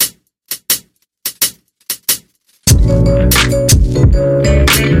We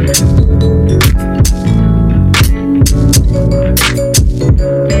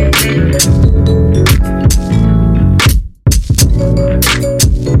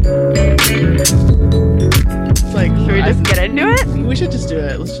should just do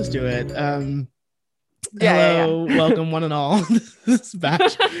it. Let's just do it. Hello, Yeah. welcome one and all. This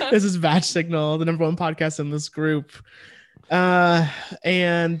is Batch Signal, the number one podcast in this group. I'm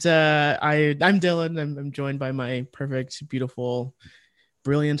Dylan. I'm joined by my perfect, beautiful,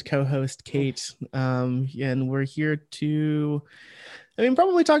 brilliant co-host Kate. And we're here to,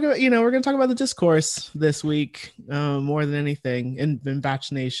 probably talk about, we're going to talk about the discourse this week, more than anything in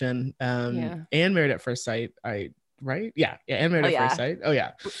Batch Nation, and Married at First Sight. Right? Yeah. And Married at First Sight. Oh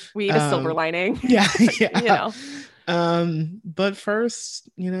yeah. We need a silver lining. Yeah. Yeah. But first,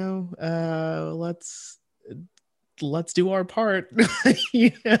 let's do our part.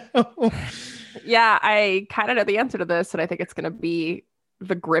 Yeah, I kind of know the answer to this, and I think it's going to be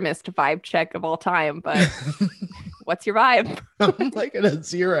the grimmest vibe check of all time. But what's your vibe? I'm like at a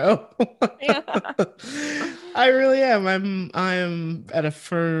 0. Yeah. I really am. I'm at a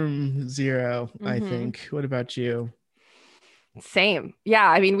firm 0. I think. What about you? Same.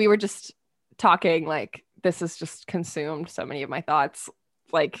 Yeah. We were just talking, like, this has just consumed so many of my thoughts.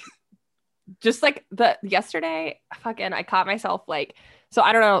 Like, just like yesterday, I caught myself so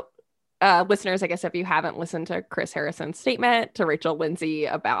I don't know, listeners, I guess if you haven't listened to Chris Harrison's statement to Rachel Lindsay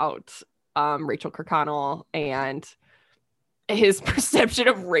about Rachel Kirkconnell and his perception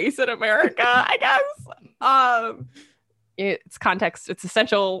of race in America, I guess. It's context. It's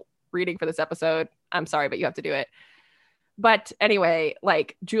essential reading for this episode. I'm sorry, but you have to do it. But anyway,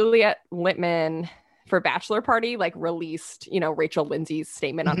 Juliet Littman for Bachelor Party, released, Rachel Lindsay's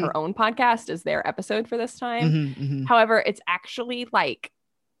statement on her own podcast as their episode for this time. However, it's actually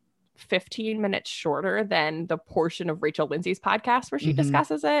 15 minutes shorter than the portion of Rachel Lindsay's podcast where she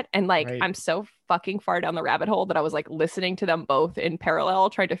discusses it. And right. I'm so fucking far down the rabbit hole that I was listening to them both in parallel,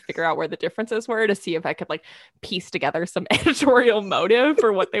 trying to figure out where the differences were to see if I could piece together some editorial motive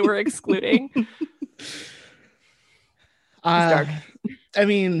for what they were excluding. I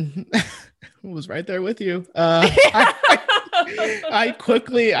was right there with you. I've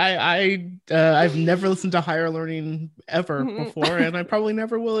never listened to Higher Learning ever before, and I probably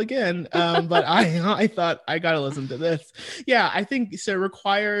never will again. But I thought I gotta listen to this. Yeah, I think so.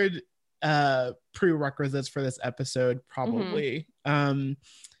 Required prerequisites for this episode, probably. I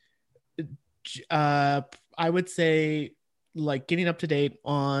would say getting up to date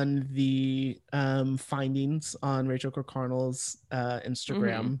on the findings on Rachel Kirkconnell's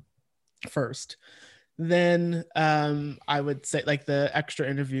Instagram first. Then I would say the extra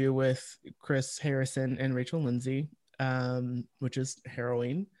interview with Chris Harrison and Rachel Lindsay, which is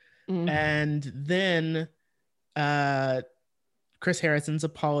harrowing. And then Chris Harrison's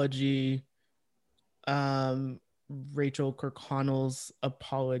apology, Rachel Kirkconnell's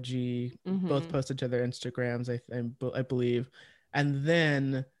apology, both posted to their Instagrams, I believe. And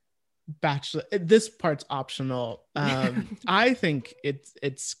then Bachelor, this part's optional. I think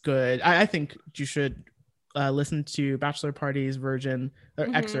it's good. I think you should listen to Bachelor Party's version or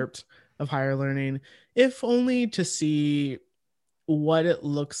excerpt of Higher Learning, if only to see what it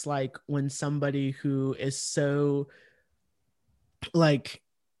looks like when somebody who is so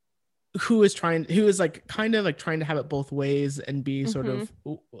who is kind of trying to have it both ways and be sort of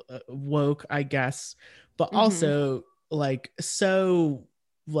woke, I guess, but also so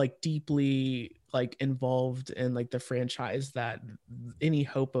deeply involved in the franchise that any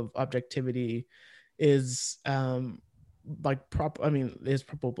hope of objectivity is is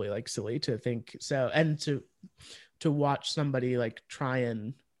probably silly to think so, and to watch somebody try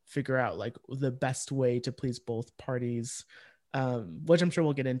and figure out the best way to please both parties, which I'm sure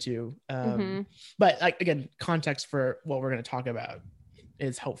we'll get into, but again, context for what we're going to talk about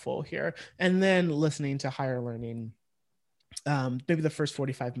is helpful here. And then listening to Higher Learning, maybe the first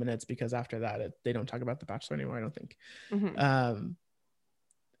 45 minutes, because after that they don't talk about The Bachelor anymore, I don't think.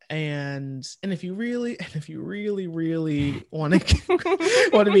 And if you really want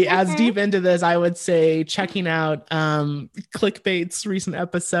to be as deep into this, I would say checking out Clickbait's recent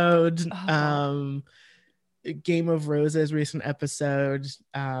episode, Game of Roses recent episode.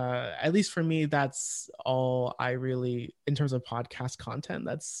 At least for me, that's all I really, in terms of podcast content,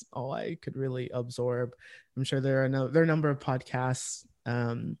 that's all I could really absorb. I'm sure there are a number of podcasts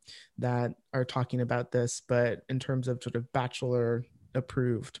that are talking about this, but in terms of sort of Bachelor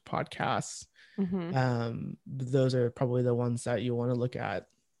approved podcasts, those are probably the ones that you want to look at,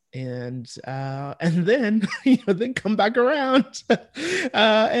 and then then come back around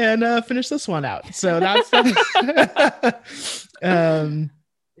and finish this one out. So that's um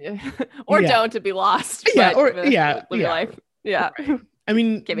or yeah. don't to be lost. Yeah, but or yeah, live your life. Yeah. I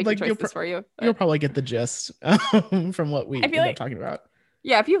mean, Can't make like the choices for you. you'll probably get the gist from what we I feel end up like, talking about.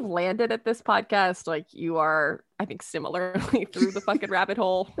 yeah, if you've landed at this podcast, like you are, I think, similarly through the fucking rabbit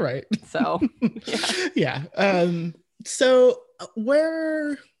hole. Right. So, yeah. So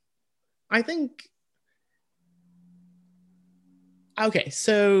where I think, okay,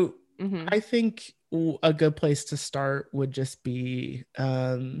 so I think a good place to start would just be,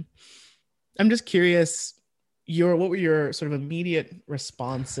 I'm just curious, what were your sort of immediate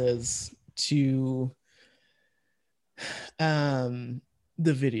responses to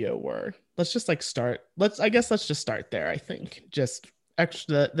the video were? Let's just like start. Let's just start there. I think just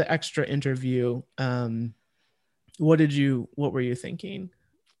the extra interview. What were you thinking?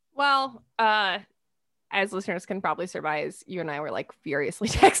 Well, as listeners can probably surmise, you and I were like furiously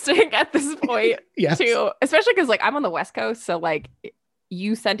texting at this point. Yes. Too, especially because like I'm on the West Coast, so like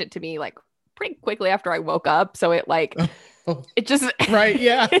you sent it to me like pretty quickly after I woke up, so it like it just right,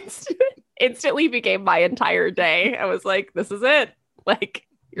 yeah, instantly became my entire day. I was like, this is it, like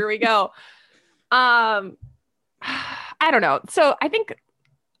here we go. I don't know. So I think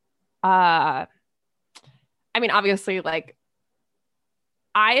I mean, obviously, like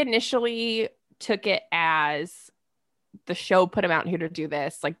I initially took it as the show put him out here to do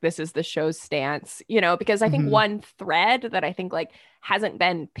this. Like, this is the show's stance, you know, because I think one thread that I think like hasn't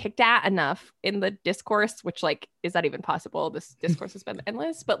been picked at enough in the discourse, which like, is that even possible? This discourse has been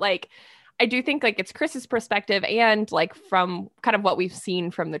endless, but like, I do think like it's Chris's perspective and like from kind of what we've seen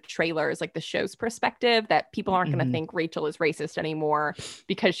from the trailers, like the show's perspective, that people aren't going to think Rachel is racist anymore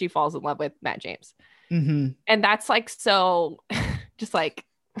because she falls in love with Matt James. And that's like, so just like,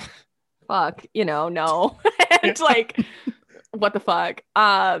 fuck, you know, no. And like, what the fuck?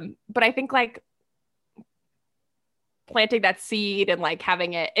 But I think like planting that seed and like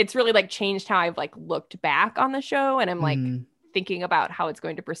having it's really like changed how I've like looked back on the show, and I'm like thinking about how it's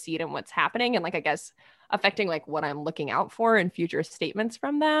going to proceed and what's happening, and like I guess affecting like what I'm looking out for in future statements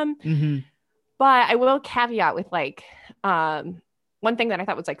from them. But I will caveat with like one thing that I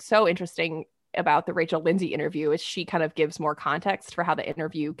thought was like so interesting about the Rachel Lindsay interview is she kind of gives more context for how the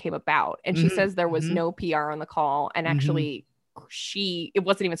interview came about. And she says there was no PR on the call. And actually it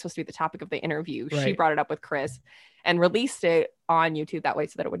wasn't even supposed to be the topic of the interview. Right. She brought it up with Chris and released it on YouTube that way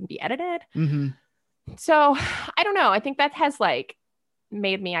so that it wouldn't be edited. So I don't know. I think that has like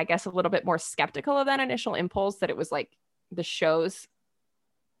made me, I guess, a little bit more skeptical of that initial impulse that it was like the show's,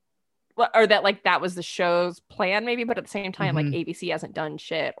 or that like that was the show's plan maybe, but at the same time like ABC hasn't done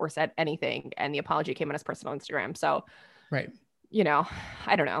shit or said anything, and the apology came on his personal Instagram, so you know,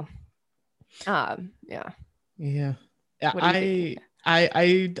 I don't know. Yeah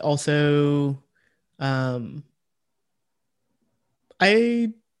I also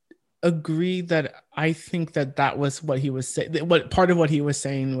I agree that I think that was what he was saying. What part of what he was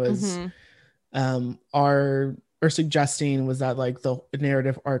saying was or suggesting was that like the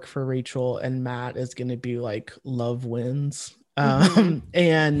narrative arc for Rachel and Matt is going to be like love wins. And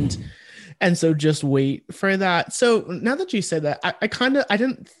so just wait for that. So now that you said that, I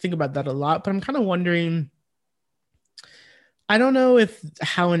didn't think about that a lot, but I'm kind of wondering, I don't know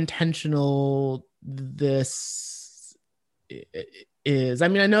how intentional this is. I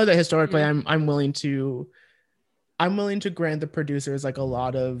mean, I know that historically I'm willing to grant the producers like a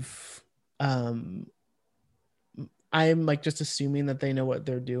lot of I'm like just assuming that they know what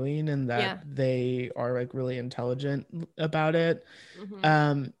they're doing and that they are like really intelligent about it.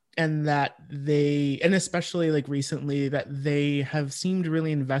 And that and especially like recently, that they have seemed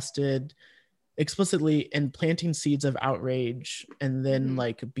really invested explicitly in planting seeds of outrage and then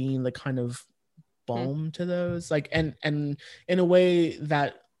like being the kind of balm to those, like and in a way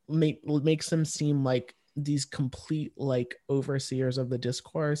that makes them seem like these complete like overseers of the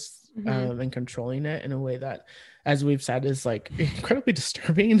discourse and controlling it in a way that, as we've said, is like incredibly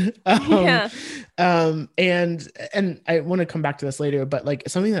disturbing. And I want to come back to this later, but like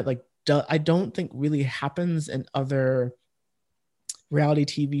something that like I don't think really happens in other reality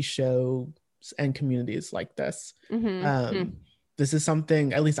TV shows and communities like this. This is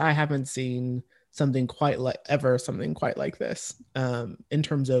something, at least I haven't seen something quite like this in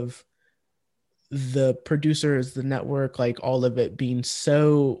terms of the producers, the network, like all of it being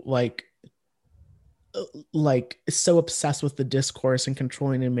so like so obsessed with the discourse and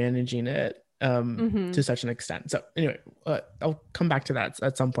controlling and managing it to such an extent. So anyway, I'll come back to that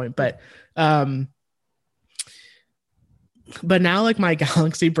at some point, but now like my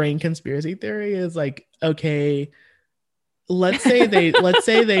galaxy brain conspiracy theory is like, okay, let's say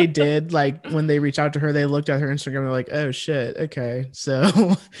they did, like when they reached out to her, they looked at her Instagram and they're like, oh shit, okay,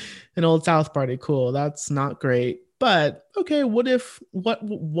 so an Old South party, cool, that's not great. But okay, what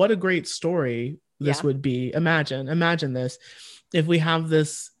a great story this Yeah. would be. Imagine this, if we have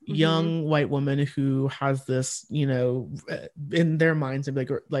this young white woman who has this, in their minds, and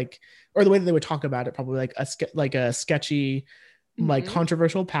or the way that they would talk about it, probably like a sketchy, like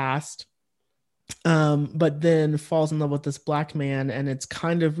controversial past, but then falls in love with this black man, and it's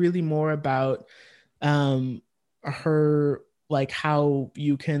kind of really more about her, like how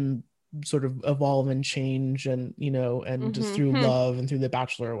you can sort of evolve and change, and just through love and through The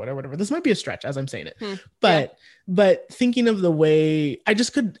Bachelor or whatever. This might be a stretch as I'm saying it, but thinking of the way, I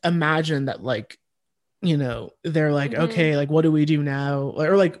just could imagine that, like, they're like, okay, like what do we do now,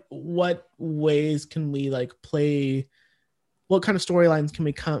 or like what ways can we like play, what kind of storylines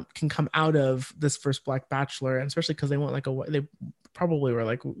can come out of this first Black Bachelor, and especially because they want like they probably were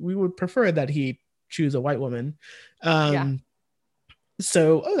like, we would prefer that he choose a white woman.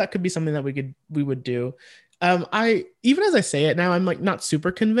 So that could be something that we would do. I, even as I say it now, I'm like not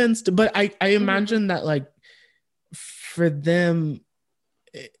super convinced, but I imagine that like for them,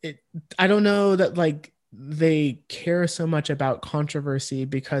 I don't know that like they care so much about controversy,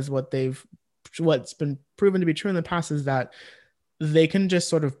 because what's been proven to be true in the past is that they can just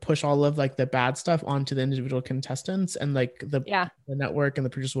sort of push all of like the bad stuff onto the individual contestants, and like the network and the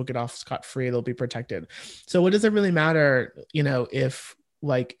producer will get off scot-free. They'll be protected. So what does it really matter, if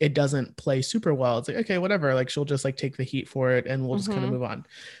like it doesn't play super well? It's like, okay, whatever, like she'll just like take the heat for it and we'll just kind of move on.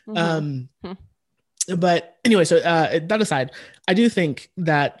 But anyway, so that aside, I do think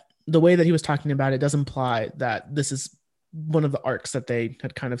that the way that he was talking about it does imply that this is one of the arcs that they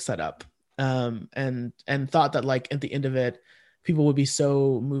had kind of set up, and thought that like at the end of it, people would be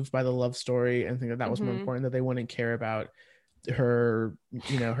so moved by the love story and think that that was more important, that they wouldn't care about her,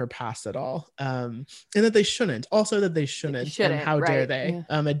 her past at all. And that they shouldn't, and how dare they?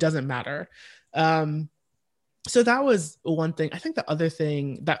 It doesn't matter. So that was one thing. I think the other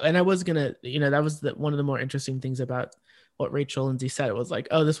thing that, and I was gonna, that was one of the more interesting things about what Rachel Lindsay said. It was like,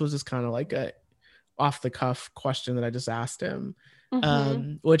 oh, this was just kind of like a off the cuff question that I just asked him.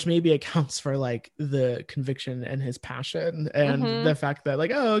 Which maybe accounts for like the conviction and his passion, and the fact that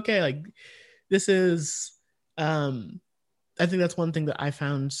like, oh, okay, like this is I think that's one thing that I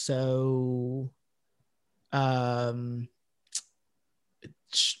found so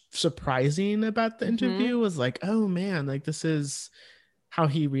surprising about the interview, was like, oh man, like this is how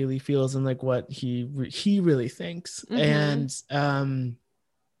he really feels, and like what he really thinks. And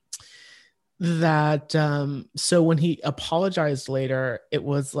that so when he apologized later, it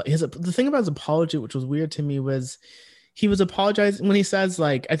was like the thing about his apology, which was weird to me, was he was apologizing when he says,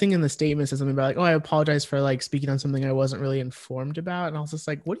 like, I think in the statement says something about like, oh, I apologize for like speaking on something I wasn't really informed about. And I was just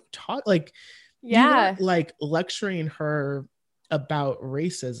like, what are you talking, like, you weren't like lecturing her about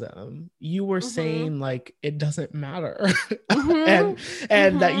racism. You were saying like it doesn't matter.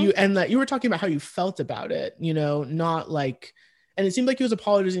 and that you were talking about how you felt about it, not like, and it seemed like he was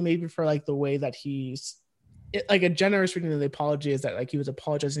apologizing maybe for like the way that like a generous reading of the apology is that like he was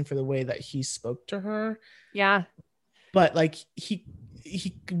apologizing for the way that he spoke to her. But like he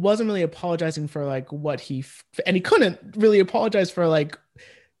wasn't really apologizing for like what and he couldn't really apologize for like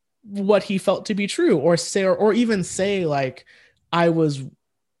what he felt to be true, or say, or even say like, I was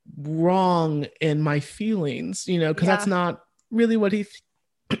wrong in my feelings, because that's not really what he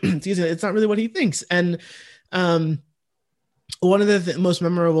excuse me, it's not really what he thinks. And one of the most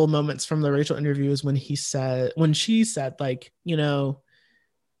memorable moments from the Rachel interview is when she said like,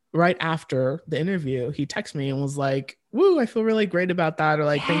 right after the interview, he texted me and was like, woo, I feel really great about that, or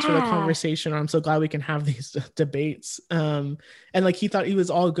like, thanks for the conversation, or I'm so glad we can have these debates. And like he thought he was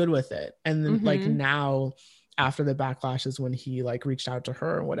all good with it. And then like now after the backlash is when he like reached out to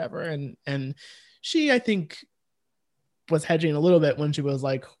her or whatever, and she, I think, was hedging a little bit when she was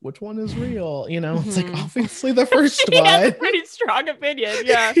like, which one is real? It's like, obviously the first one. That's a pretty strong opinion.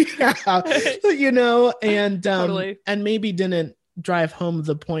 And totally. And maybe didn't drive home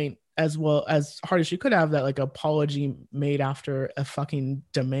the point as well as hard as she could have, that like apology made after a fucking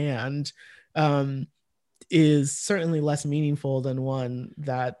demand is certainly less meaningful than one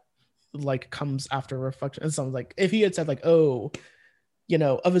that like comes after reflection. It sounds like if he had said like, oh,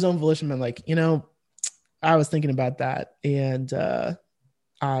 of his own volition, been like, I was thinking about that, and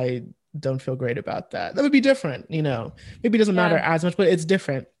I don't feel great about that, that would be different. Maybe it doesn't matter as much, but it's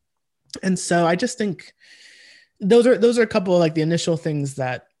different. And so I just think those are a couple of like the initial things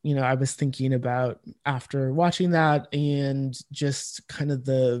that I was thinking about after watching that, and just kind of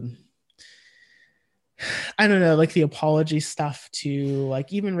I don't know, like the apology stuff too,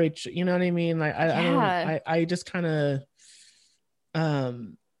 like even Rachel, you know what I mean? Like I don't, Yeah. I just kind of,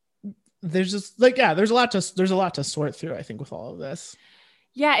 um, there's just like, yeah, there's a lot to sort through, I think, with all of this.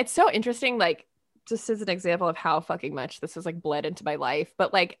 Yeah, it's so interesting. Like, just as an example of how fucking much this has like bled into my life.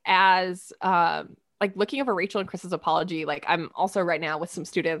 But like as like looking over Rachel and Chris's apology, like I'm also right now with some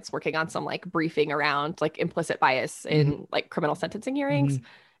students working on some like briefing around like implicit bias Mm-hmm. in like criminal sentencing hearings. Mm-hmm.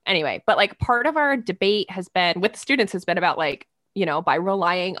 Anyway, but like part of our debate has been with students has been about like, you know, by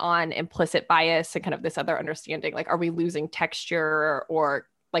relying on implicit bias and kind of this other understanding, like, are we losing texture or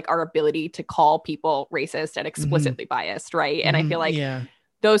like our ability to call people racist and Mm-hmm. explicitly biased, right? And I Mm-hmm. feel like Yeah.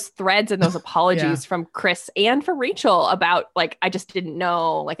 those threads and those Yeah. apologies from Chris and from Rachel about like, I just didn't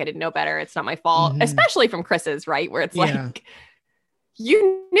know, like, I didn't know better. It's not my fault, Mm-hmm. especially from Chris's, right? Where it's Yeah. like,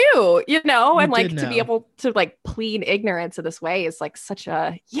 you knew, you know, You and did like to be know. able to like plead ignorance in this way is like such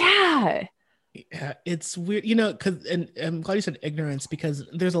a, yeah. Yeah, it's weird, you know, because, and I'm glad you said ignorance, because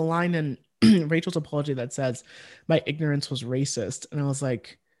there's a line in Rachel's apology that says, "My ignorance was racist," and I was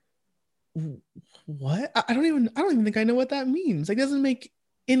like, "What? I don't even think I know what that means. Like,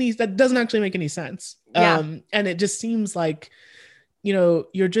 that doesn't actually make any sense." Yeah. And it just seems like, you know,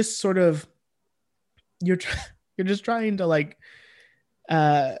 you're just sort of you're you're just trying to like,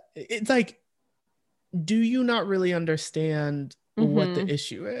 it's like, do you not really understand what Mm-hmm. the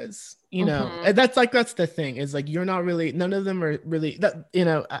issue is? You know, Mm-hmm. and that's the thing, is like, you're not really, none of them are really that, you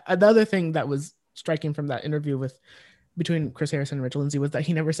know. The other thing that was striking from that interview with between Chris Harrison and Rachel Lindsay was that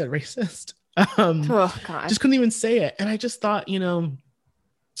he never said racist. Oh God. Just couldn't even say it. And I just thought, you know,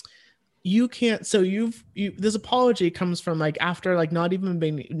 you can't, so this apology comes from like after like not even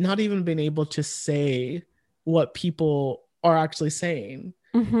being able to say what people are actually saying.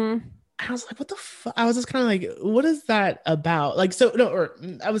 Mm-hmm. I was like, what the fuck? I was just kind of like, what is that about? Like, so no, or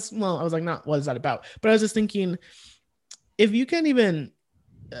I was like, not what is that about? But I was just thinking, if you can't even,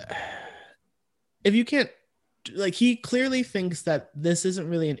 if you can't, like, he clearly thinks that this isn't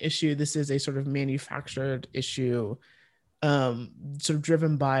really an issue. This is a sort of manufactured issue, sort of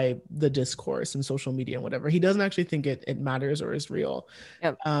driven by the discourse and social media and whatever. He doesn't actually think it matters or is real.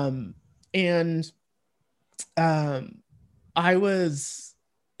 Yep. And I was,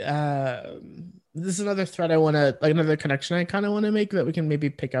 this is another thread I want to, like, another connection I kind of want to make that we can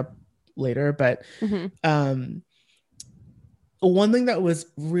maybe pick up later. But Mm-hmm. one thing that was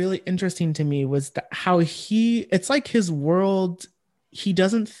really interesting to me was that how it's like his world, he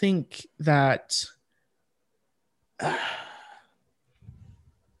doesn't think that, I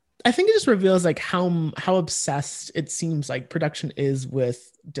think it just reveals like how obsessed it seems like production is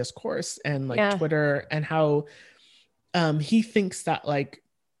with discourse and like Yeah. Twitter, and how he thinks that like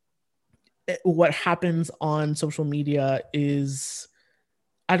what happens on social media is,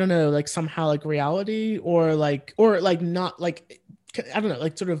 I don't know, like somehow like reality, or like not like, I don't know,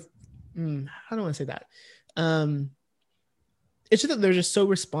 like sort of, how do I want to say that? It's just that they're just so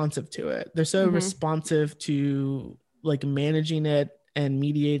responsive to it. They're so Mm-hmm. responsive to like managing it and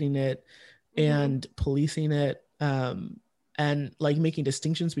mediating it Mm-hmm. and policing it, and like making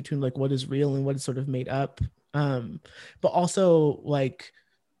distinctions between like what is real and what is sort of made up, but also like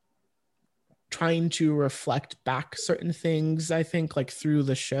trying to reflect back certain things, I think, like through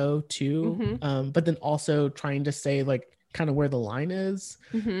the show too, Mm-hmm. but then also trying to say like kind of where the line is,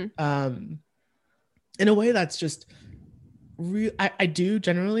 Mm-hmm. um in a way that's just real. I do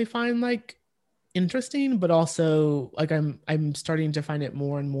generally find like interesting, but also like I'm starting to find it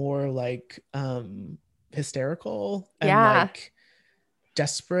more and more like hysterical and Yeah. like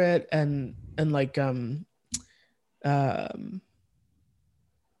desperate, and like um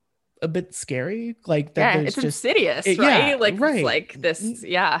a bit scary, like that Yeah. there's It's just insidious, yeah, right? Like it's right. like this.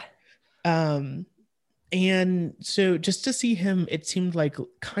 Yeah. um and so just to see him, it seemed like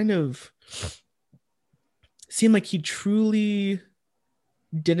kind of seemed like he truly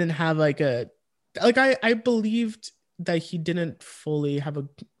didn't have like a, like I believed that he didn't fully have a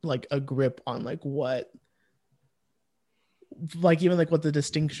like a grip on like what, like even like what the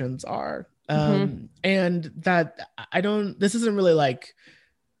distinctions are, Mm-hmm. and that I don't, this isn't really like,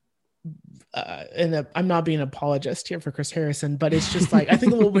 and I'm not being an apologist here for Chris Harrison, but it's just like, I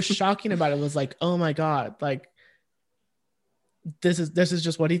think what was shocking about it was like, oh my god, like this is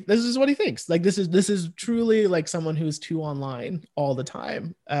just what he thinks. Like this is truly like someone who's too online all the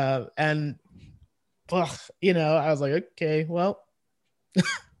time, and ugh, you know, I was like, okay, well,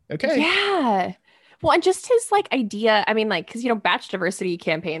 okay. Yeah. Well, and just his like idea, I mean, like, because you know, batch diversity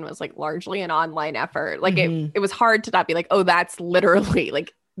campaign was like largely an online effort. Like Mm-hmm. it was hard to not be like, oh, that's literally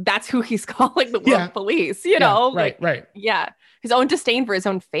like that's who he's calling the woke police, you know? Right. Yeah. His own disdain for his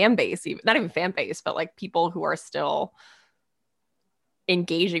own fan base, even, not even fan base, but like people who are still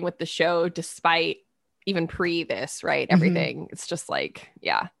engaging with the show despite even pre this, right? Everything. It's just like,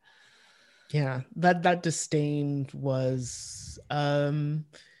 yeah. That disdain was I'm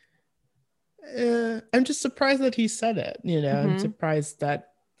just surprised that he said it, you know. I'm surprised that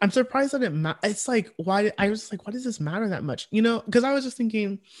it it's like, why I was like, why does this matter that much, you know? Because I was just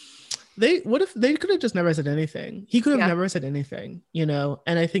thinking, what if they could have just never said anything? He could have never said anything, you know.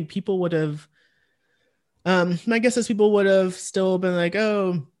 And I think people would have my guess is people would have still been like,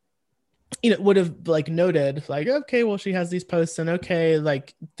 oh, you know, would have like noted like, okay, well, she has these posts, and okay,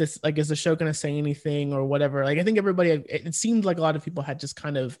 like this, like, is the show going to say anything or whatever? Like, I think it seemed like a lot of people had just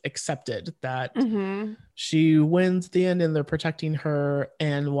kind of accepted that she wins at the end and they're protecting her.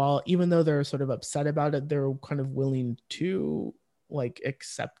 And while, even though they're sort of upset about it, they're kind of willing to like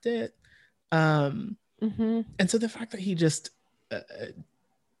accept it. And so the fact that he just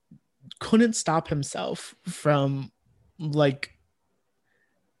couldn't stop himself from like,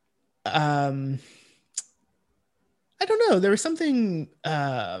 I don't know, there was something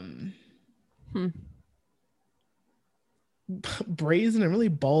brazen and really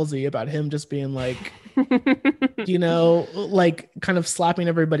ballsy about him just being like, you know, like kind of slapping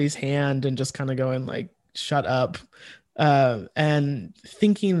everybody's hand and just kind of going like, shut up. And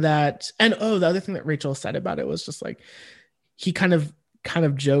thinking that, and the other thing that Rachel said about it was just like, he kind of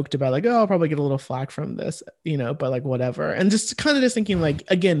joked about like, oh, I'll probably get a little flack from this, you know, but like whatever. And just kind of just thinking like,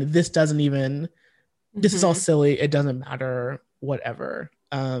 again, this is all silly. It doesn't matter, whatever.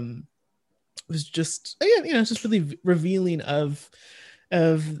 It was just, again, you know, it's just really revealing of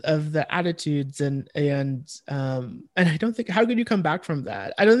the attitudes and I don't think, how could you come back from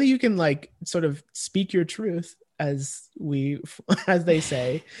that? I don't think you can like sort of speak your truth, as they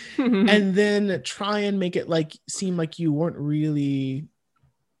say, and then try and make it like seem like you weren't really,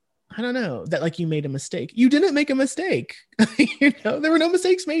 I don't know, that like you made a mistake. You didn't make a mistake. You know, there were no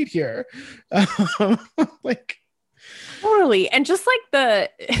mistakes made here. Like, totally. And just like the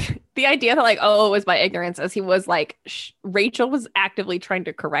idea that like, oh, it was my ignorance, as he was like, Rachel was actively trying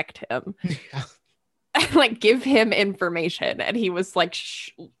to correct him. Yeah. Like give him information, and he was like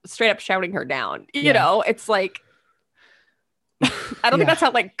straight up shouting her down, you know. It's like, I don't think that's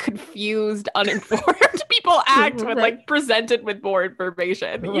how like confused, uninformed people act when like presented with more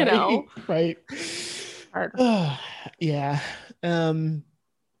information, you know. Right. Yeah.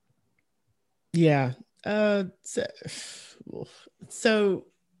 Yeah. So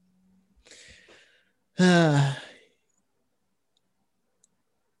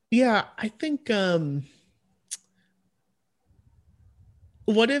yeah, I think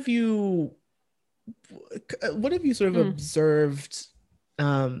what have you sort of observed,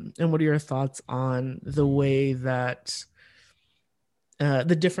 and what are your thoughts on the way that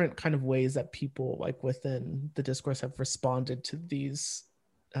the different kind of ways that people like within the discourse have responded to these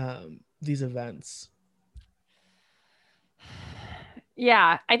events?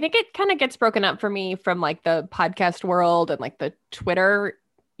 Yeah, I think it kind of gets broken up for me from like the podcast world and like the Twitter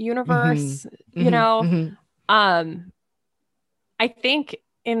universe, you know. I think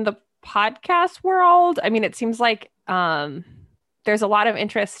in the podcast world, I mean, it seems like there's a lot of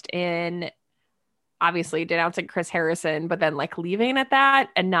interest in obviously denouncing Chris Harrison, but then like leaving it at that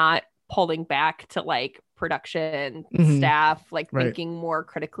and not pulling back to like production staff, like thinking more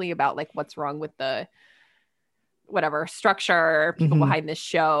critically about like what's wrong with the whatever structure, people behind this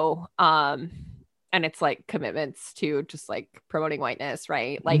show. And it's like commitments to just like promoting whiteness,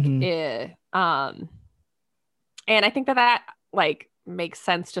 right? Like and I think that like makes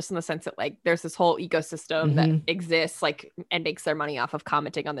sense, just in the sense that like there's this whole ecosystem that exists like and makes their money off of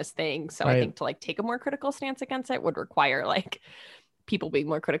commenting on this thing. So I think to like take a more critical stance against it would require like people being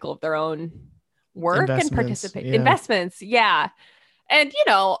more critical of their own work and participate investments. Yeah. And, you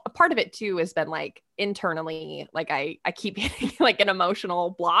know, a part of it too has been like internally, like I keep hitting like an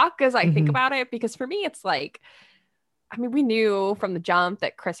emotional block as I think about it, because for me, it's like, I mean, we knew from the jump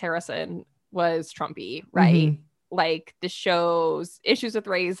that Chris Harrison was Trumpy, right? Like the show's issues with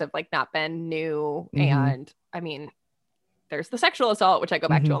race have like not been new. And I mean, there's the sexual assault, which I go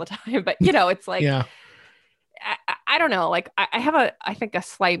back to all the time, but you know, it's like, I don't know, like I have I think a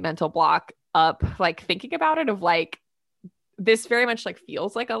slight mental block up, like thinking about it, of like, this very much like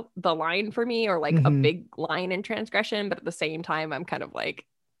feels like the line for me, or like a big line in transgression. But at the same time, I'm kind of like,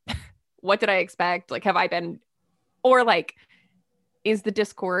 what did I expect? Like, have I been, or like, is the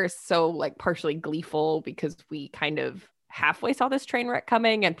discourse so like partially gleeful because we kind of halfway saw this train wreck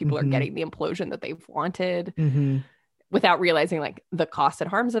coming and people are getting the implosion that they've wanted? without realizing like the costs and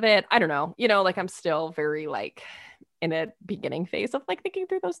harms of it. I don't know, like I'm still very like in a beginning phase of like thinking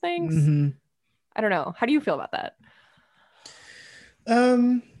through those things. Mhm. I don't know. How do you feel about that?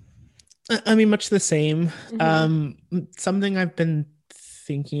 Um, I mean, much the same. Mm-hmm. Something I've been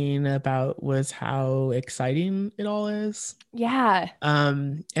thinking about was how exciting it all is. Yeah.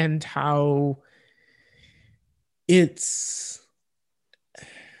 And how it's,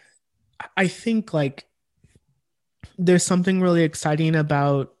 I think like there's something really exciting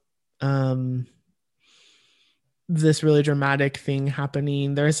about um this really dramatic thing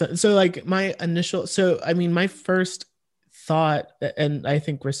happening. So like my initial, so I mean, my first thought and I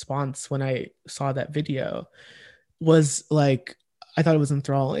think response when I saw that video was like, I thought it was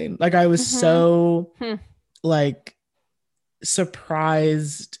enthralling. Like I was Mm-hmm. so Hmm. like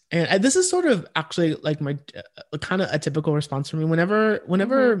surprised, and this is sort of actually like my kind of a typical response for me Mm-hmm.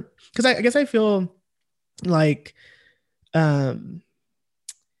 whenever because I guess I feel like um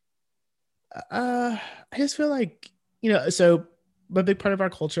I just feel like, so a big part of our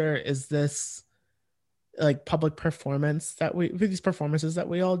culture is this like public performance that these performances that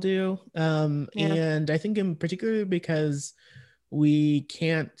we all do, Yeah. and I think in particular because we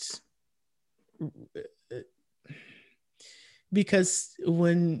can't, because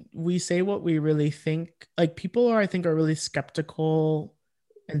when we say what we really think, like people are, I think, are really skeptical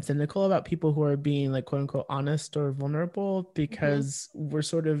and cynical about people who are being like quote unquote honest or vulnerable, Mm-hmm. because we're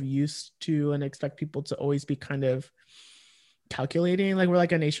sort of used to and expect people to always be kind of calculating. Like we're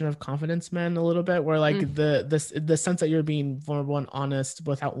like a nation of confidence men a little bit, where like Mm. the sense that you're being vulnerable and honest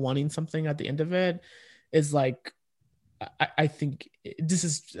without wanting something at the end of it is like, I think this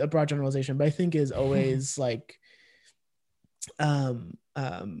is a broad generalization, but I think is always like um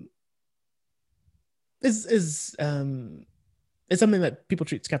um is something that people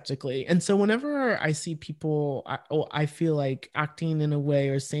treat skeptically. And so whenever I see people, I feel like acting in a way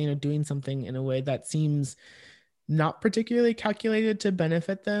or saying or doing something in a way that seems not particularly calculated to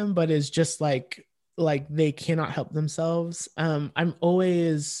benefit them, but is just like they cannot help themselves. I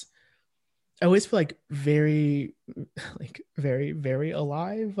always feel like very, like very, very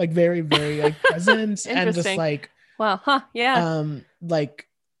alive, like very, very like present, and just Interesting. like Well, huh. Yeah. like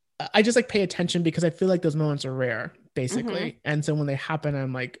I just like pay attention because I feel like those moments are rare, Mm-hmm. basically. And so when they happen,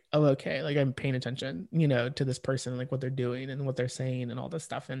 I'm like, oh, okay, like I'm paying attention, to this person, like what they're doing and what they're saying and all this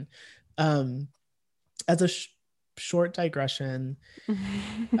stuff. And um, as a short digression,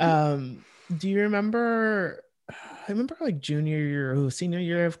 do you remember? I remember like junior year, senior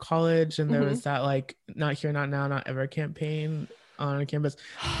year of college, and there Mm-hmm. was that like "Not Here, Not Now, Not Ever" campaign on campus.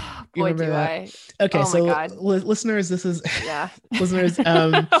 You Boy, remember do that? I. Okay, Oh my so God. listeners, this is Yeah. listeners.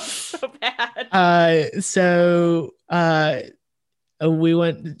 So bad. So we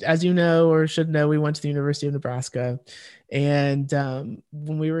went, as you know or should know, we went to the University of Nebraska, and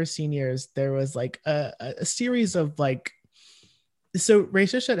when we were seniors, there was like a series of like, so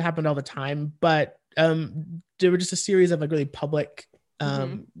racist shit happened all the time, but there were just a series of like really public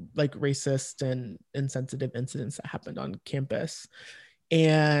Mm-hmm. like racist and insensitive incidents that happened on campus.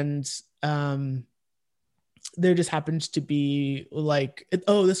 And there just happened to be like,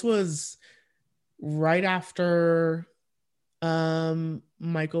 this was right after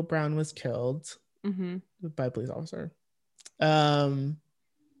Michael Brown was killed Mm-hmm. by a police officer. Um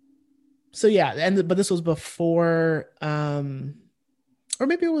so yeah, but this was before, or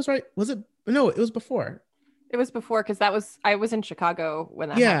maybe it was right, was it, no, it was before. It was before because I was in Chicago when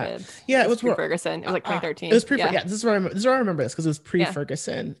that Yeah, happened. It yeah, it was was pre for Ferguson. It was like it was 2013. pre. Yeah. Yeah, this is where I remember this, because it was pre Yeah.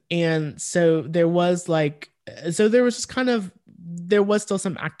 Ferguson, and so there was like, so there was just kind of, there was still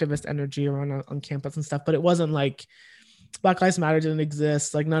some activist energy around on campus and stuff, but it wasn't like Black Lives Matter didn't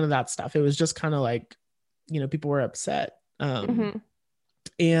exist, like none of that stuff. It was just kind of like, people were upset. Mm-hmm.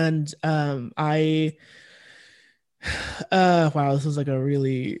 And I wow, this was like a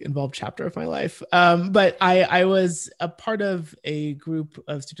really involved chapter of my life. But I was a part of a group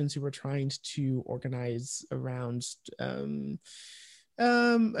of students who were trying to organize around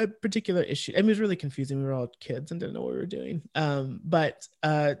a particular issue. I mean, it was really confusing. We were all kids and didn't know what we were doing. But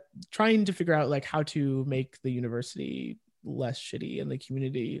trying to figure out like how to make the university less shitty and the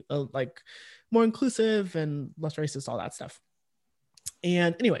community like more inclusive and less racist, all that stuff.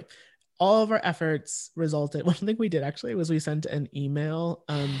 And anyway, all of our efforts resulted. One thing we did actually was we sent an email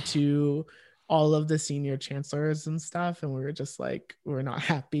to all of the senior chancellors and stuff, and we were just like, we're not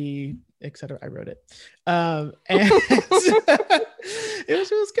happy, etc. I wrote it, and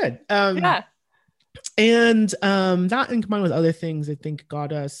it was good. Yeah. And that, and combined with other things, I think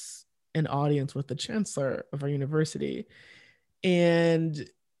got us an audience with the chancellor of our university. And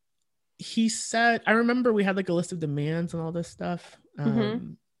he said, I remember we had like a list of demands and all this stuff.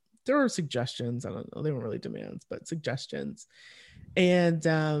 There were suggestions. I don't know. They weren't really demands, but suggestions. And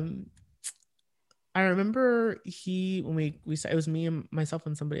I remember when we sat, it was me and myself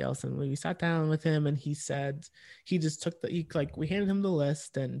and somebody else, and we sat down with him, and he said he just took we handed him the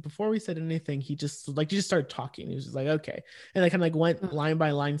list, and before we said anything, he just started talking. He was just like, okay, and I kind of like went line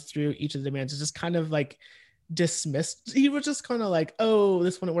by line through each of the demands, just kind of like dismissed. He was just kind of like, oh,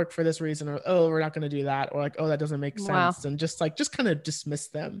 this wouldn't work for this reason, or oh, we're not going to do that, or like, oh, that doesn't make sense, and just kind of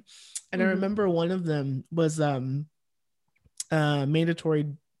dismissed them. And I remember one of them was mandatory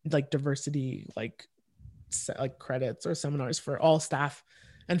like diversity like credits or seminars for all staff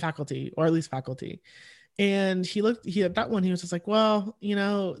and faculty, or at least faculty. And he at that one, he was just like, well,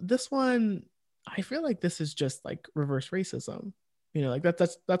 this one, I feel like this is just like reverse racism, like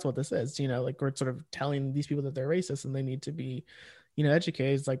that's what this is, like we're sort of telling these people that they're racist and they need to be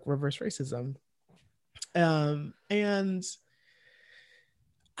educated. It's like reverse racism. And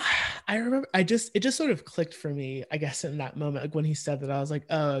I remember it just sort of clicked for me, I guess, in that moment. Like when he said that, I was like,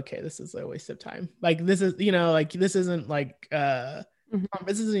 oh, okay, this is a waste of time. Like this is, like this isn't like this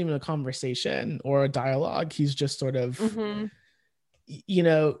isn't even a conversation or a dialogue. He's just sort of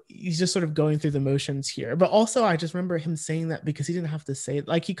he's just sort of going through the motions here. But also I just remember him saying that because he didn't have to say it.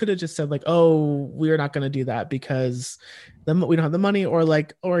 Like he could have just said like, oh, we're not going to do that because we don't have the money, or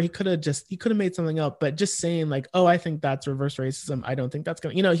he could have made something up. But just saying like, oh, I think that's reverse racism, I don't think that's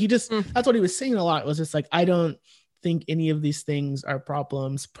gonna, he just that's what he was saying a lot. It was just like, I don't think any of these things are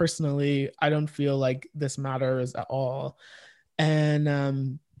problems. Personally, I don't feel like this matters at all.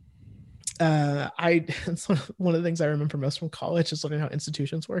 And it's one of the things I remember most from college is learning how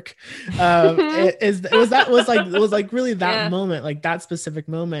institutions work. It was like really that moment, like that specific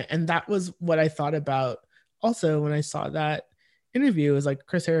moment. And that was what I thought about also when I saw that interview, is like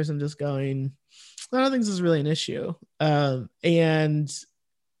Chris Harrison just going, I don't think this is really an issue. And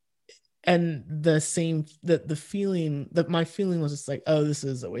the feeling that my feeling was just like, oh, this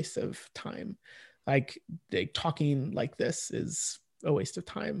is a waste of time. Like talking like this is a waste of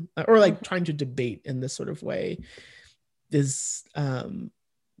time, or like trying to debate in this sort of way is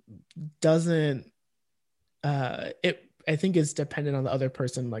doesn't I think is dependent on the other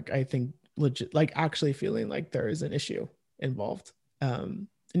person. Like I think legit, like actually feeling like there is an issue involved, and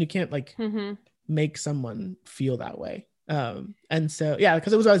you can't like make someone feel that way. And so yeah,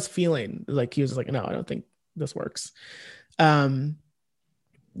 because it was what I was feeling. Like he was like, no, I don't think this works.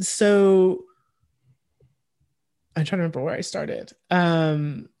 So I'm trying to remember where I started.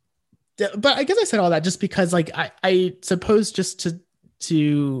 But I guess I said all that just because like I suppose just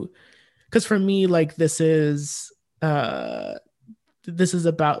to because for me, like this is about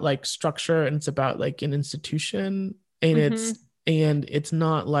like structure, and it's about like an institution, and it's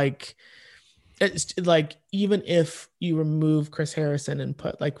not like, it's like, even if you remove Chris Harrison and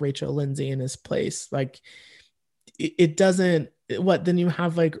put like Rachel Lindsay in his place, like it doesn't, what, then you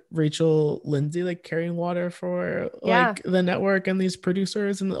have like Rachel Lindsay like carrying water for like the network and these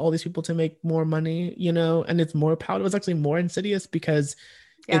producers and all these people to make more money, and it's more palatable. It's actually more insidious because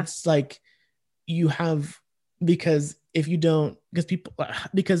it's like you have, because if you don't,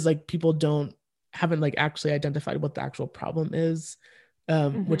 because like people haven't like actually identified what the actual problem is,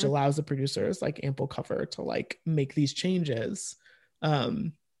 which allows the producers like ample cover to like make these changes,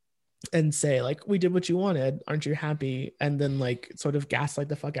 and say like, we did what you wanted, aren't you happy? And then like sort of gaslight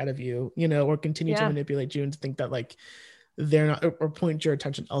the fuck out of you, or continue to manipulate you and to think that like they're not, or point your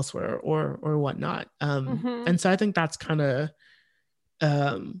attention elsewhere or whatnot. And so I think that's kind of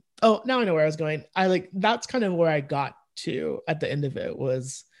oh, now I know where I was going. That's kind of where I got to at the end of it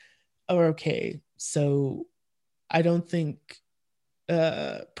was, oh, okay, so I don't think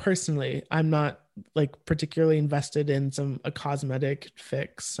personally, I'm not like particularly invested in a cosmetic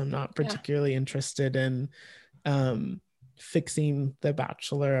fix. I'm not particularly interested in fixing The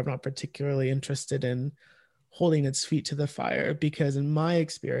Bachelor. I'm not particularly interested in holding its feet to the fire, because in my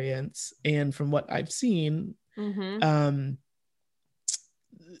experience and from what I've seen,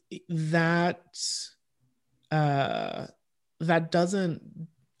 that doesn't,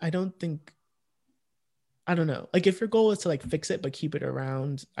 I don't know. Like if your goal is to like fix it but keep it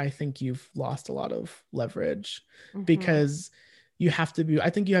around, I think you've lost a lot of leverage, because I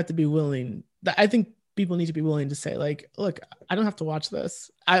think you have to be willing. I think people need to be willing to say like, look, I don't have to watch this.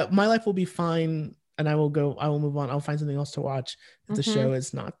 My life will be fine, and I will move on. I'll find something else to watch if the show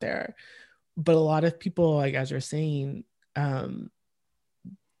is not there. But a lot of people, like as you're saying,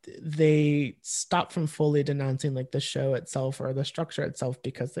 they stop from fully denouncing like the show itself or the structure itself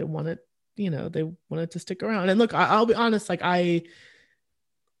because they want it, they wanted to stick around. And look, I'll be honest, like I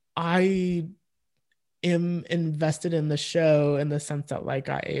I am invested in the show in the sense that like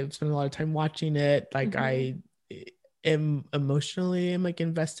I've spent a lot of time watching it. Like I am emotionally am like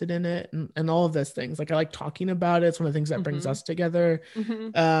invested in it and all of those things. Like I like talking about it. It's one of the things that brings us together.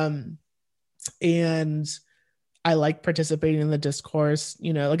 And I like participating in the discourse,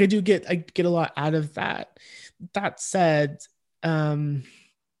 you know, like I get a lot out of that. That said,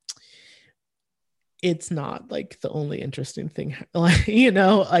 it's not like the only interesting thing, like, you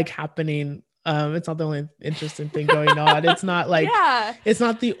know, like happening. It's not the only interesting thing going on. It's not like, it's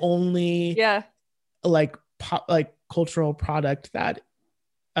not the only, like pop, like cultural product that,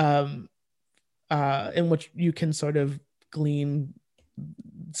 in which you can sort of glean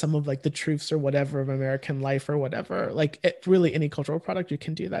some of like the truths or whatever of American life or whatever. Like really any cultural product you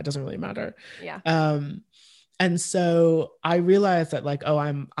can do that, doesn't really matter. And so I realized that like, I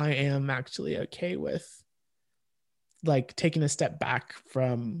am actually okay with like taking a step back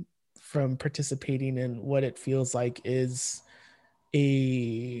from participating in what it feels like is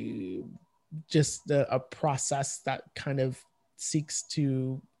a process that kind of seeks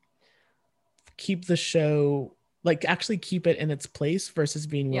to keep the show, like actually keep it in its place versus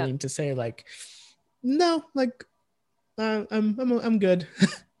being willing to say like, no, like I'm good.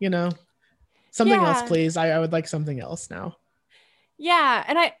 You know, something else, please. I would like something else now. Yeah.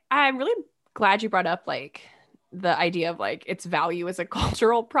 And I'm really glad you brought up like the idea of like its value as a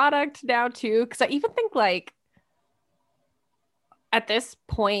cultural product now too. Cause I even think like at this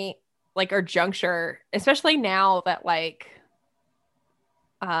point, like our juncture, especially now that like,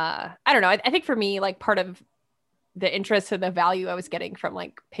 I don't know. I think for me, like part of the interest and the value I was getting from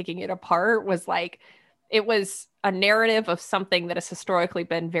like picking it apart was like, it was a narrative of something that has historically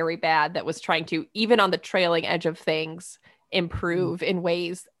been very bad that was trying to, even on the trailing edge of things, improve in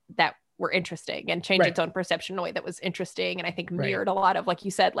ways that were interesting and change its own perception in a way that was interesting. And I think mirrored a lot of, like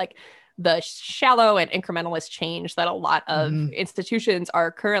you said, like the shallow and incrementalist change that a lot of institutions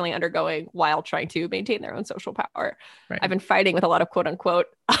are currently undergoing while trying to maintain their own social power. I've been fighting with a lot of quote unquote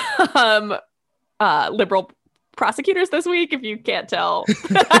liberal prosecutors this week, if you can't tell.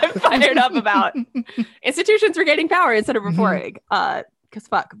 I'm fired up about institutions regaining power instead of reforming, because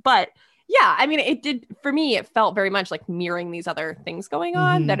fuck. But yeah, I mean, it did, for me, it felt very much like mirroring these other things going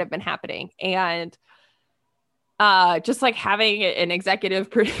on that have been happening. And just like having an executive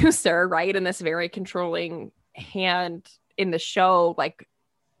producer, right, in this very controlling hand in the show, like,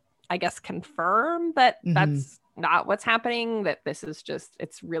 I guess confirm that that's not what's happening, that this is just,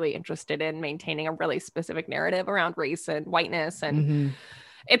 it's really interested in maintaining a really specific narrative around race and whiteness. And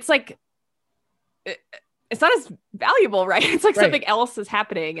it's like, it's not as valuable, right? It's like something else is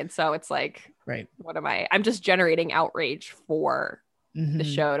happening. And so it's like, what am I'm just generating outrage for the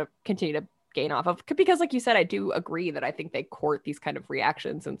show to continue to gain off of, because like you said, I do agree that I think they court these kind of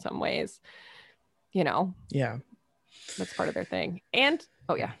reactions in some ways, you know? Yeah. That's part of their thing. And,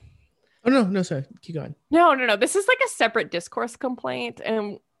 oh yeah. Oh, no, sorry. Keep going. No. This is like a separate discourse complaint,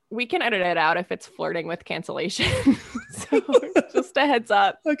 and we can edit it out if it's flirting with cancellation. So just a heads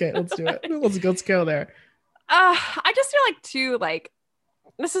up. Okay, let's do it. Let's go there. I just feel like too, like,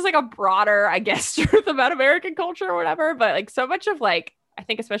 this is like a broader, I guess, truth about American culture or whatever, but like so much of like, I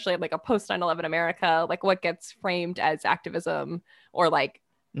think especially like a post 9/11 America, like what gets framed as activism or like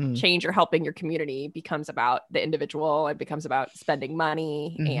change or helping your community becomes about the individual. It becomes about spending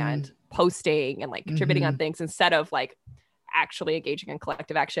money and posting and like contributing on things instead of like actually engaging in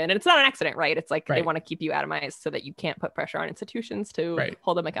collective action. And it's not an accident, right? It's like they want to keep you atomized so that you can't put pressure on institutions to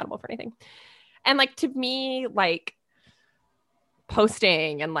hold them accountable for anything. And like, to me, like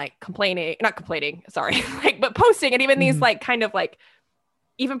posting and like not complaining, sorry, like, but posting and even these like kind of like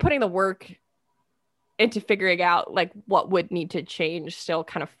even putting the work into figuring out like what would need to change still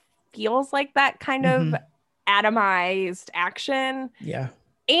kind of feels like that kind of atomized action. Yeah.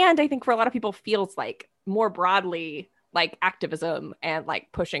 And I think for a lot of people feels like more broadly like activism and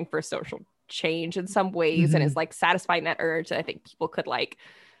like pushing for social change in some ways and is like satisfying that urge. And I think people could like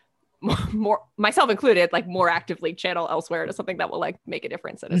more, myself included, like more actively channel elsewhere to something that will like make a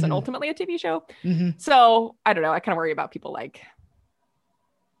difference and isn't ultimately a TV show. So I don't know. I kind of worry about people like,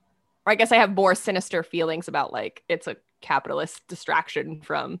 or I guess I have more sinister feelings about like it's a capitalist distraction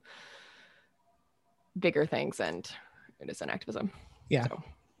from bigger things and it is an activism. Yeah. So.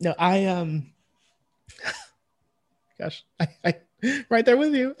 No, gosh, I right there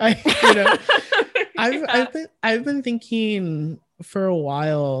with you. I've been thinking for a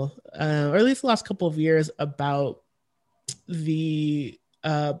while, or at least the last couple of years, about the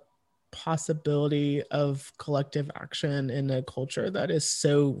possibility of collective action in a culture that is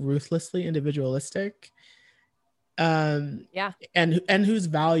so ruthlessly individualistic. Yeah. And whose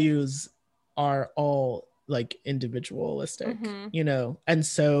values are all like individualistic, you know. And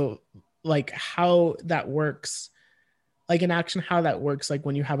so like how that works, like in action, how that works, like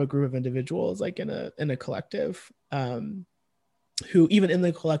when you have a group of individuals like in a collective, who even in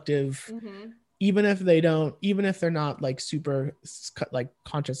the collective, even if they're not like super like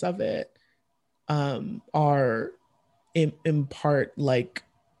conscious of it, are in part like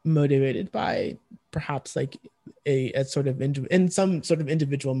motivated by perhaps like a sort of in some sort of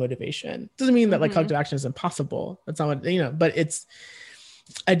individual motivation. Doesn't mean that like collective action is impossible. That's not what, you know, but it's,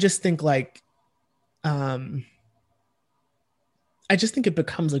 I just think like I just think it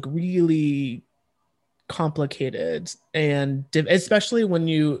becomes like really complicated, and especially when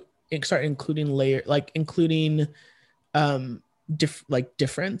you start including um like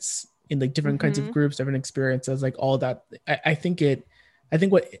difference in like different kinds of groups, different experiences, like all that. I think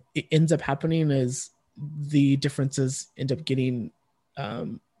what it ends up happening is the differences end up getting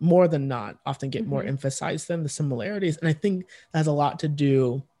more than not often get more emphasized than the similarities. And I think that has a lot to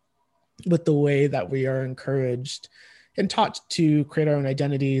do with the way that we are encouraged and taught to create our own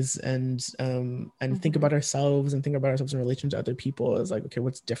identities and think about ourselves and think about ourselves in relation to other people as like, okay,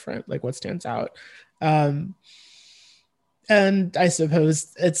 what's different, like what stands out. And I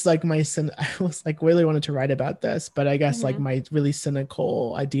suppose it's like I was like really wanted to write about this, but I guess like my really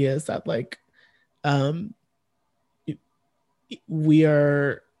cynical idea is that like we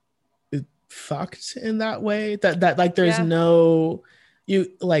are fucked in that way, that like there's no, you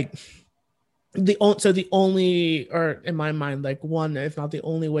like the only, or in my mind, like one, if not the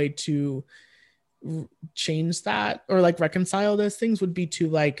only way to change that or like reconcile those things would be to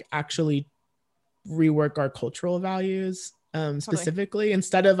like actually rework our cultural values, specifically,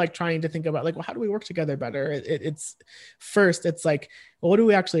 instead of like trying to think about like, well, how do we work together better? It's first, it's like, well, what do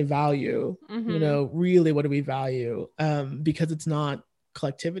we actually value? You know, really, what do we value? Because it's not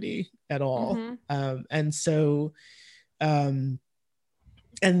collectivity at all. And so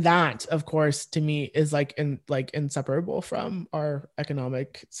and that, of course, to me is like inseparable from our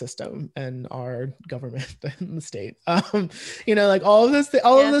economic system and our government and the state. You know, like all of this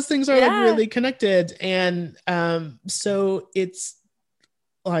of those things are like really connected. And so it's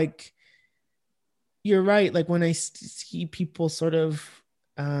like, you're right, like when I see people sort of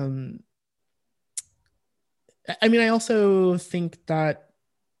I mean, I also think that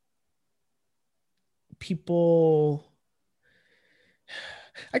people,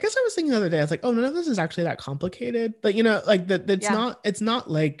 I guess I was thinking the other day, I was like, oh, none of this is actually that complicated. But you know, like that it's not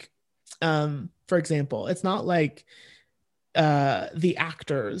like, for example, it's not like the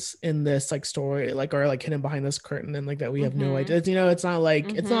actors in this like story like are like hidden behind this curtain and like that we have no idea. It's, you know, it's not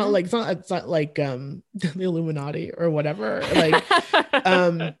like it's not like the Illuminati or whatever. Like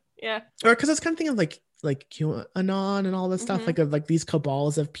or because I was kind of thinking of like QAnon and all this stuff, like of like these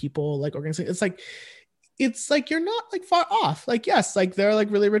cabals of people like organizing. It's like you're not like far off. Like, yes, like they're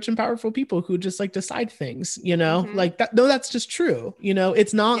like really rich and powerful people who just like decide things, you know, like that. No, that's just true. You know,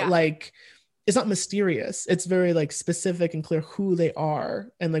 it's not like, it's not mysterious. It's very like specific and clear who they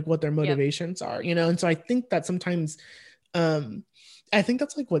are and like what their motivations are, you know? And so I think that sometimes, I think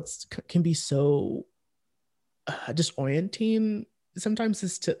that's like what's can be so disorienting sometimes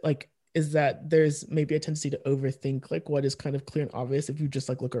is that there's maybe a tendency to overthink like what is kind of clear and obvious if you just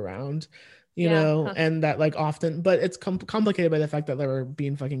like look around, you know. And that like often, but it's complicated by the fact that they were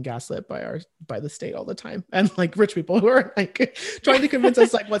being fucking gaslit by the state all the time, and like rich people who are like trying to convince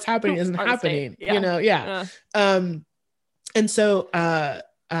us like what's happening isn't happening, you know. And so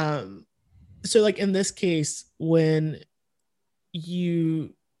so like in this case, when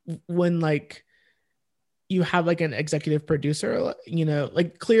like you have like an executive producer, you know,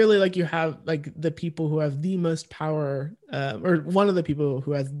 like clearly like you have like the people who have the most power, or one of the people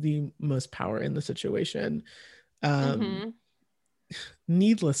who has the most power in the situation,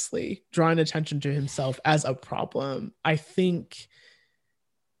 needlessly drawing attention to himself as a problem. I think,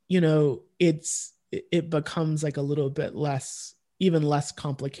 you know, it becomes like a little bit even less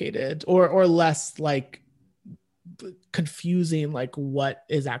complicated or less like confusing like what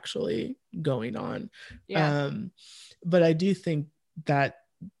is actually going on. But I do think that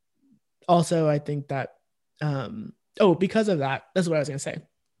also, I think that because of that, that's what I was gonna say.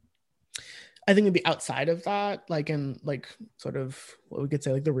 I think maybe outside of that, like in like sort of what we could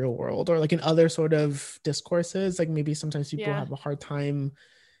say like the real world, or like in other sort of discourses, like maybe sometimes people have a hard time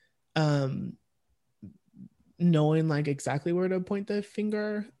knowing like exactly where to point the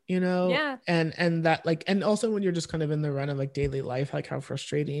finger, you know. And that like, and also when you're just kind of in the run of like daily life, like how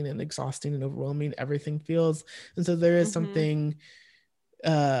frustrating and exhausting and overwhelming everything feels. And so there is something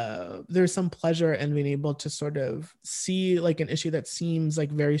there's some pleasure in being able to sort of see like an issue that seems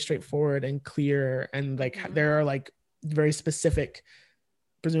like very straightforward and clear, and like there are like very specific,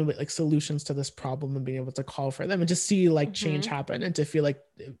 presumably like solutions to this problem, and being able to call for them and just see like change happen, and to feel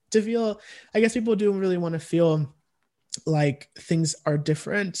I guess people do really want to feel like things are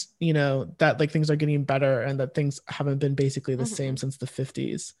different, you know, that like things are getting better, and that things haven't been basically the same since the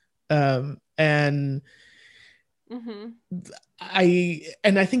 50s. And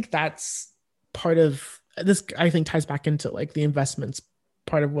I think that's part of this, I think ties back into like the investments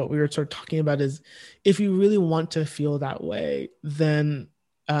part of what we were sort of talking about, is if you really want to feel that way, then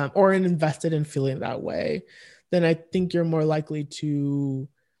or invested in feeling that way, then I think you're more likely to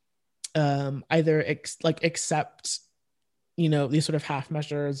either accept, you know, these sort of half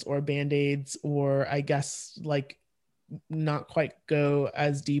measures or band-aids, or I guess like not quite go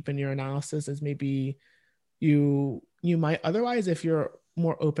as deep in your analysis as maybe you might otherwise, if you're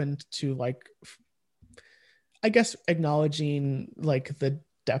more open to like, I guess, acknowledging like the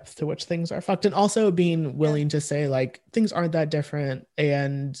depth to which things are fucked, and also being willing to say like things aren't that different,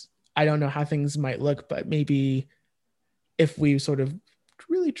 and I don't know how things might look, but maybe if we sort of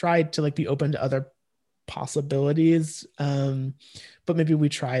really tried to like be open to other possibilities, but maybe we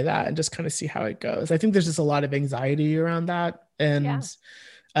try that and just kind of see how it goes. I think there's just a lot of anxiety around that, and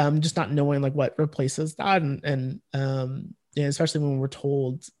just not knowing like what replaces that, and yeah, especially when we're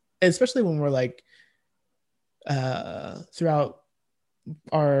told, especially when we're like throughout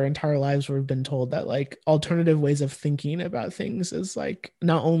our entire lives we've been told that like alternative ways of thinking about things is like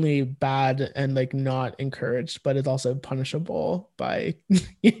not only bad and like not encouraged, but it's also punishable by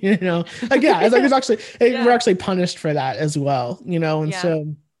you know, like it's like there's actually we're actually punished for that as well, you know. And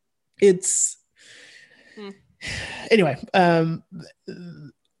so it's anyway, I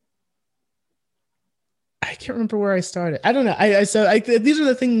can't remember where I started. I don't know. These are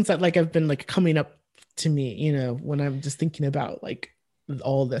the things that like have been like coming up to me, you know, when I'm just thinking about like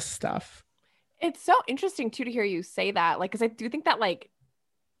all this stuff. It's so interesting too to hear you say that, like, because I do think that like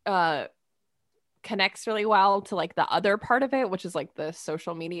connects really well to like the other part of it, which is like the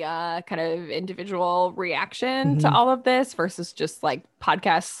social media kind of individual reaction to all of this versus just like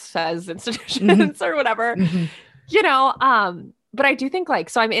podcasts as institutions or whatever, you know. But I do think like,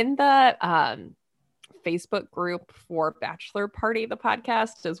 so I'm in the Facebook group for Bachelor Party, the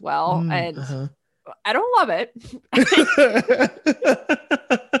podcast as well, and I don't love it.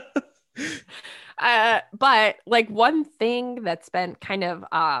 But like one thing that's been kind of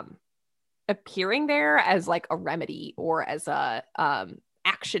appearing there as like a remedy or as a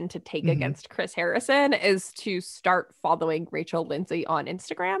action to take against Chris Harrison is to start following Rachel Lindsay on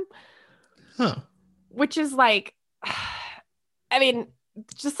Instagram. Which is like, I mean,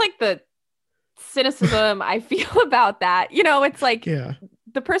 just like the cynicism I feel about that, you know, it's like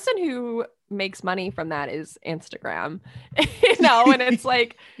the person who makes money from that is Instagram, you know, and it's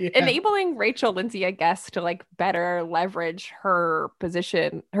like enabling Rachel Lindsay, I guess, to like better leverage her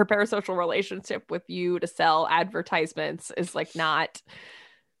position, her parasocial relationship with you to sell advertisements is like not,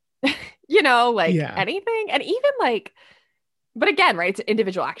 you know, like anything. And even like, but again, right, it's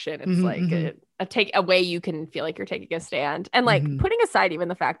individual action. It's like a way you can feel like you're taking a stand, and like putting aside even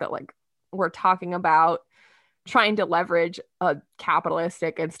the fact that like we're talking about trying to leverage a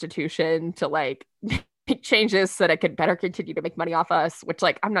capitalistic institution to like make changes so that it could better continue to make money off us, which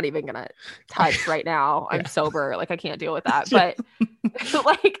like I'm not even gonna touch right now. I'm sober, like I can't deal with that. But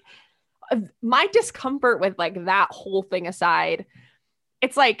like my discomfort with like that whole thing aside,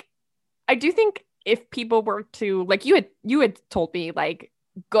 it's like I do think if people were to like you had told me like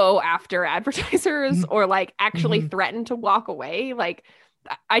go after advertisers or like actually threaten to walk away, like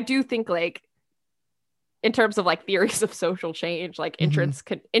I do think like in terms of like theories of social change, like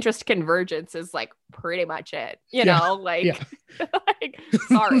interest convergence is like pretty much it, you know, like, like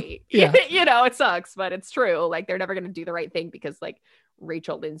sorry, you know, it sucks, but it's true. Like they're never going to do the right thing because like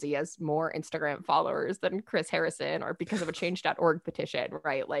Rachel Lindsay has more Instagram followers than Chris Harrison, or because of a change.org petition,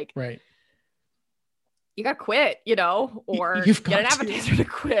 right? Like, you got to quit, you know, or get an advertiser to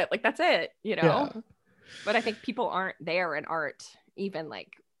quit. Like that's it, you know? But I think people aren't there and aren't even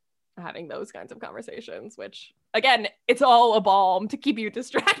like having those kinds of conversations, which again, it's all a balm to keep you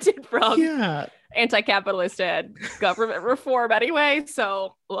distracted from anti-capitalist and government reform anyway.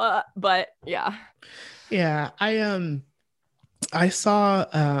 So, but I saw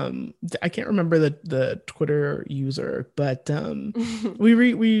I can't remember the Twitter user, but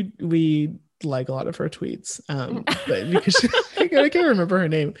we like a lot of her tweets, but because I can't remember her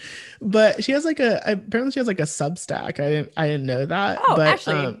name, but she has like apparently she has like a Substack. I didn't know that. Oh, but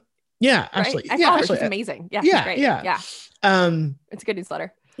Ashley. Yeah, right? actually, I yeah, follow her. actually, She's amazing. Yeah, she's yeah, great. yeah. Yeah, Um, it's a good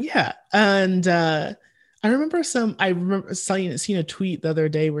newsletter. yeah, and I remember seeing a tweet the other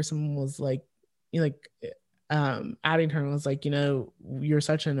day where someone was like, you know, like, adding her and was like, you know, you're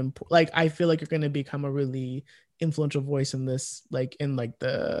such an like, I feel like you're going to become a really influential voice in this, like, in like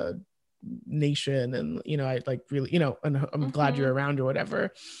the nation, and you know, I like really, you know, and I'm glad you're Mm-hmm. around or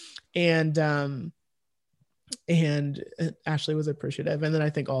whatever, and and Ashley was appreciative, and then I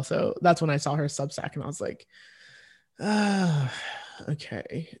think also that's when I saw her Substack, and I was like, ah,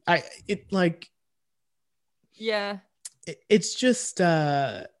 okay, it like Yeah. it's just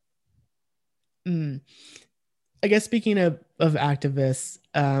mm, I guess speaking of activists,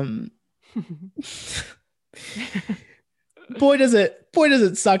 boy does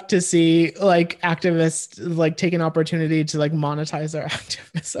it suck to see like activists like take an opportunity to like monetize their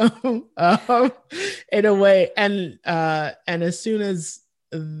activism in a way, and as soon as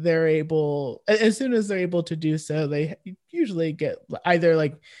they're able to do so, they usually get either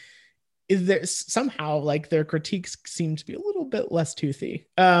like, is there somehow like their critiques seem to be a little bit less toothy,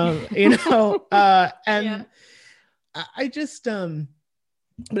 you know, Yeah. and I just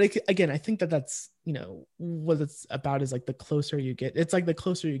but again, I think that that's, you know, what it's about is like the closer you get, it's like the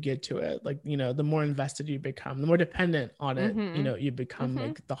closer you get to it, like, you know, the more invested you become, the more dependent on it, you Mm-hmm. know, you become, Mm-hmm.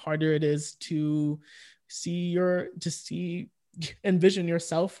 like the harder it is to see envision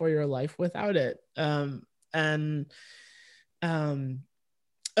yourself or your life without it. And um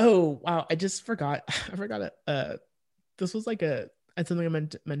oh wow, I just forgot I forgot it. This was like a it's something I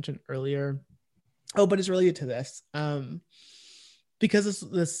meant to mention earlier. Oh, but it's related to this. Because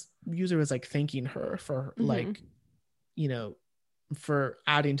this user was like thanking her for Mm-hmm. like, you know, for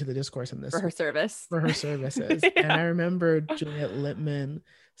adding to the discourse in For this, her service. for her services. And I Yeah. remember Juliet Littman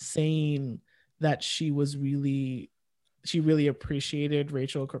saying that she really appreciated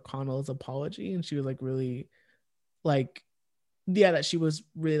Rachel Kirkconnell's apology, and she was like really like, yeah, that she was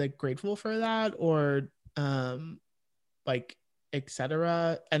really like grateful for that, or like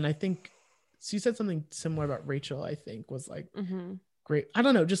etc. And I think she said something similar about Rachel, I think was like Mm-hmm. great, I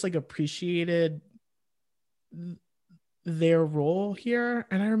don't know, just like appreciated their role here.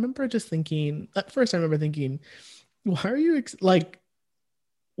 And I remember just thinking, at first I remember thinking, why are you like,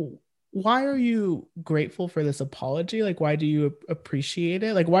 why are you grateful for this apology? Like, why do you appreciate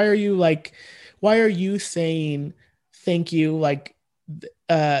it? Like, why are you saying thank you? Like,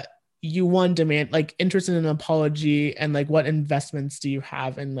 uh, you one demand like interested in an apology, and like what investments do you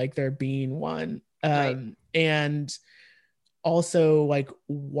have in like there being one? Right. And also like,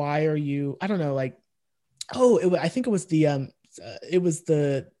 why are you? I don't know, like, oh, I think it was the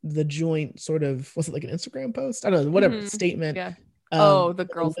joint sort of, was it like an Instagram post? I don't know, whatever Mm-hmm. statement. Yeah. Oh, the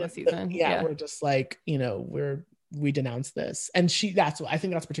The, girls in the season. yeah, Yeah. we're just like, you know, we denounce this, and that's what I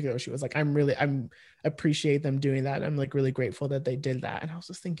think, that's particular. She was like, I'm appreciate them doing that. I'm like really grateful that they did that. And I was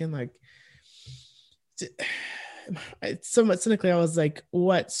just thinking like, it's somewhat cynically, I was like,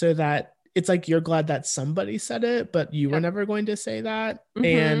 what? So that it's like you're glad that somebody said it, but you were Yep. never going to say that. Mm-hmm.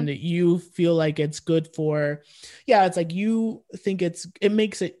 And you feel like it's good for, yeah, it's like you think it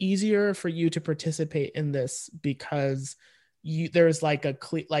makes it easier for you to participate in this because there's like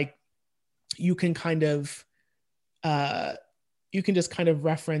like you can kind of, uh, you can just kind of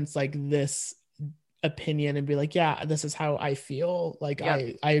reference like this opinion and be like, yeah, this is how I feel, like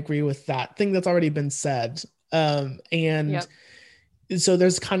Yep. I agree with that thing that's already been said. And Yep. so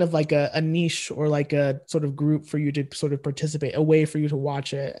there's kind of like a niche or like a sort of group for you to sort of participate, a way for you to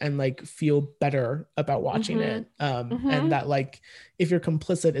watch it and like feel better about watching Mm-hmm. it. And Mm-hmm. that like, if you're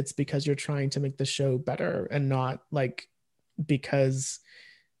complicit, it's because you're trying to make the show better, and not like because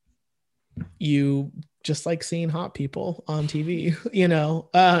you just like seeing hot people on TV, you know,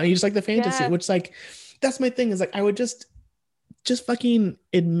 you just like the fantasy, Yeah. which like, that's my thing, is like, I would just fucking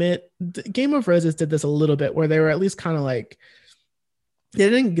admit Game of Roses did this a little bit, where they were at least kind of like, they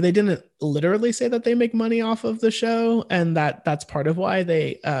didn't literally say that they make money off of the show, and that's part of why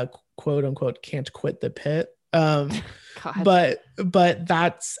they quote unquote can't quit the pit. God. But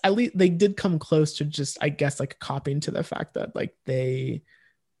that's, at least they did come close to just, I guess, like copying to the fact that like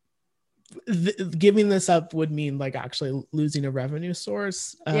giving this up would mean like actually losing a revenue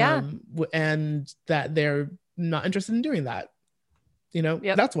source, Yeah. and that they're not interested in doing that, you know.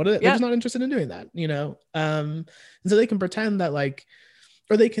 Yep. That's what it is. They're just Yep. not interested in doing that, you know. And so they can pretend that like,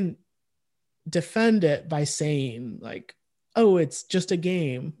 or they can defend it by saying like, oh, it's just a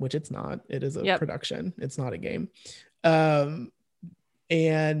game, which it's not, it is a Yep. production, it's not a game. um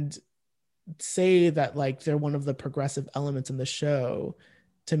and say that like they're one of the progressive elements in the show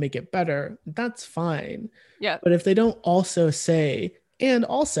to make it better, that's fine. Yep. But if they don't also say And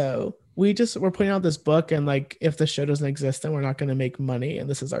also, we're putting out this book, and like if the show doesn't exist, then we're not going to make money, and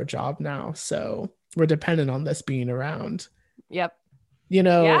this is our job now. So we're dependent on this being around. Yep. You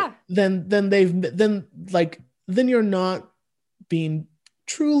know, Yeah. then you're not being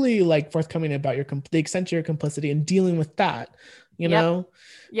truly like forthcoming about the extent of your complicity and dealing with that, you Yep. know?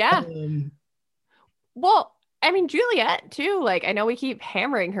 Yeah. Well, I mean, Juliet too. Like, I know we keep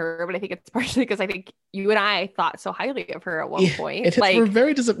hammering her, but I think it's partially because I think you and I thought so highly of her at one point. It is, like, we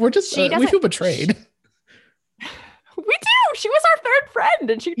feel betrayed. We do. She was our third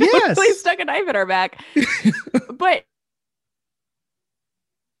friend, and she totally stuck a knife in our back. But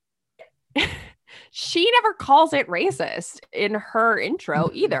she never calls it racist in her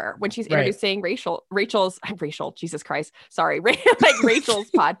intro either when she's introducing Rachel's Jesus Christ, sorry, like Rachel's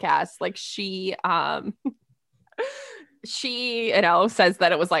podcast. Like she says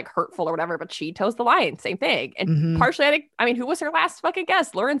that it was like hurtful or whatever, but she toes the line, same thing. And partially, I mean, who was her last fucking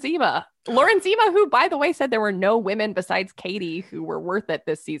guest? Lauren Zima, who, by the way, said there were no women besides Katie who were worth it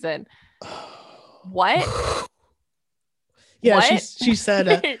this season. What? Yeah, she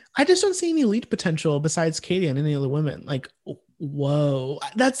said, I just don't see any lead potential besides Katie and any other women. Like, whoa,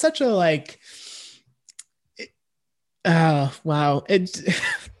 that's such a like, wow. It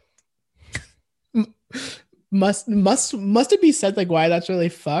must it be said like why that's really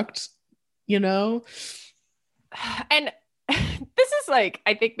fucked, you know? And this is like,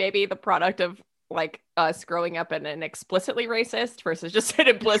 I think maybe the product of like us growing up in an explicitly racist versus just an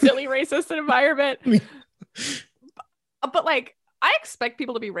implicitly racist environment. But like, I expect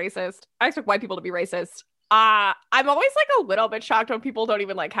people to be racist. I expect white people to be racist. I'm always like a little bit shocked when people don't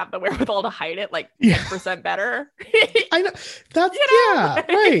even like have the wherewithal to hide it like 10% better. I know that's yeah,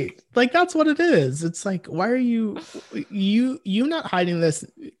 right. Like that's what it is. It's like, why are you not hiding this?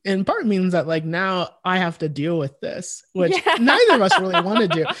 In part means that like now I have to deal with this, which neither of us really want to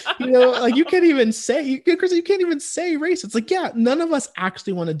do. You know, like you can't even say Chris, you can't even say race. It's like, yeah, none of us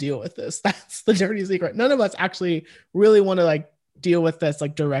actually want to deal with this. That's the dirty secret. None of us actually really want to like deal with this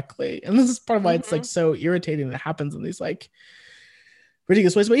like directly, and this is part of why it's like so irritating that it happens in these like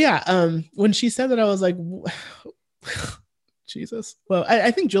ridiculous ways. But yeah, when she said that, I was like, Jesus. Well,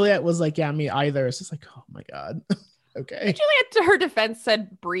 I think Juliet was like, yeah, me either. It's just like, oh my god. Okay. Juliet, to her defense,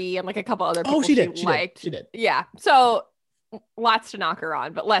 said Brie and like a couple other people she liked. She did. Yeah, so lots to knock her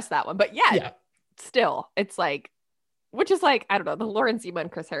on, but less that one. But yeah, still, it's like, which is like, I don't know, the Lauren Zima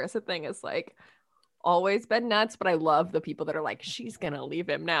and Chris Harrison thing is like always been nuts, but I love the people that are like, she's gonna leave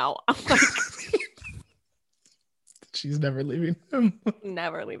him now. I'm like, she's never leaving him.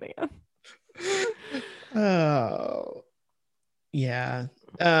 Never leaving him. Oh yeah,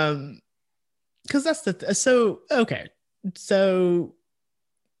 because that's so okay. So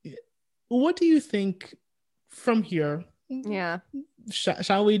what do you think from here? Yeah,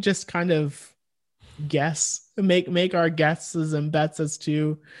 shall we just kind of guess, make our guesses and bets as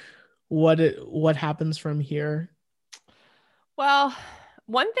to what happens from here? Well,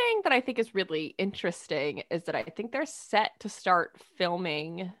 one thing that I think is really interesting is that I think they're set to start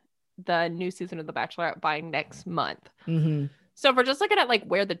filming the new season of The Bachelorette by next month. So if we're just looking at like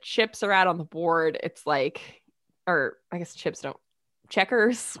where the chips are at on the board, it's like, or I guess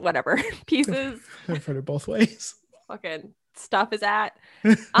checkers, whatever, pieces. I've heard it both ways. Fucking stuff is at.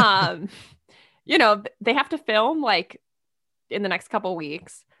 You know, they have to film like in the next couple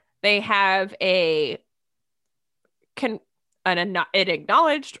weeks. They have an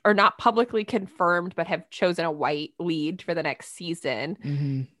acknowledged or not publicly confirmed, but have chosen a white lead for the next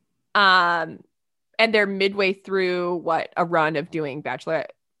season. And they're midway through a run of doing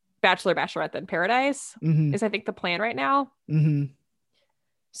Bachelorette then Paradise is I think the plan right now.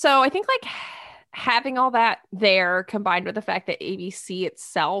 So I think like having all that there combined with the fact that ABC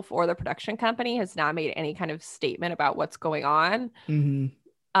itself or the production company has not made any kind of statement about what's going on.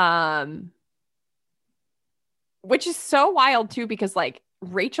 Which is so wild too, because like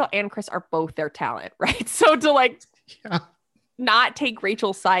Rachel and Chris are both their talent, right? So to like not take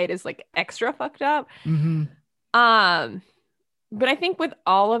Rachel's side is like extra fucked up. But I think with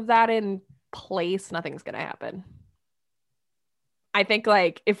all of that in place, nothing's gonna happen. I think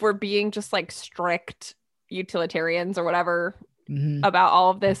like if we're being just like strict utilitarians or whatever about all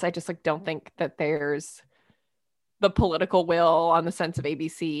of this, I just like don't think that there's the political will on the sense of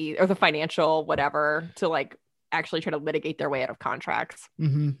ABC or the financial whatever to like actually try to litigate their way out of contracts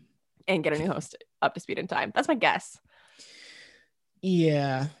and get a new host up to speed in time. That's my guess.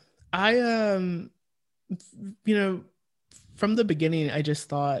 Yeah. I you know, from the beginning I just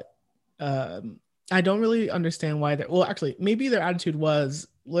thought I don't really understand why well actually maybe their attitude was,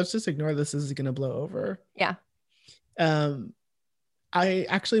 let's just ignore this is going to blow over. Yeah. I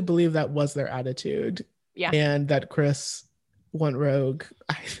actually believe that was their attitude. Yeah. And that Chris went rogue.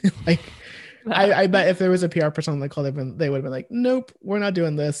 I feel like I bet if there was a PR person on the call, they would have been like, nope, we're not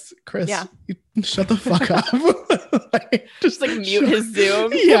doing this. Chris, Yeah. shut the fuck up. Like, just like mute his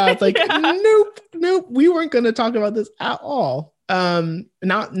Zoom. Yeah, it's like, nope, we weren't going to talk about this at all.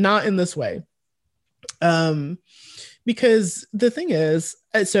 Not in this way. Because the thing is,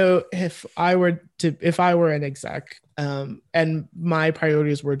 so if I were an exec, and my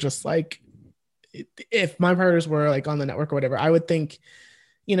priorities were just like, if my priorities were like on the network or whatever, I would think,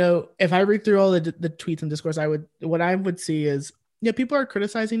 if I read through all the tweets and discourse, what I would see is, yeah, people are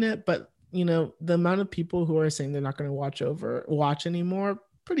criticizing it, but the amount of people who are saying they're not going to watch anymore,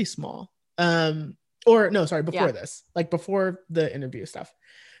 pretty small. Or no, sorry, before this, like before the interview stuff.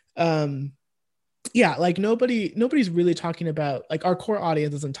 Yeah, like nobody's really talking about, like, our core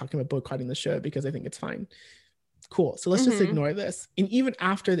audience isn't talking about boycotting the show because I think it's fine. Cool. So let's just ignore this. And even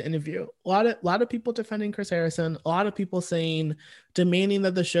after the interview, a lot of people defending Chris Harrison, a lot of people demanding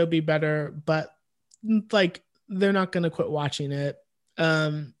that the show be better, but like they're not going to quit watching it.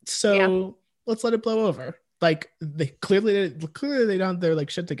 So let's let it blow over. Like they clearly they don't have their like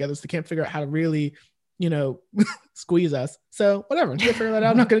shit together, so they can't figure out how to really, squeeze us. So whatever, until they figure that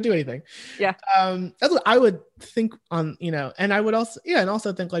out, I'm not going to do anything. Yeah. That's what I would think on, and I would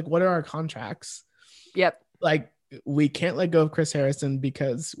also think, like, what are our contracts? Yep. Like, we can't let go of Chris Harrison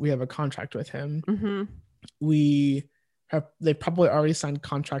because we have a contract with him. They probably already signed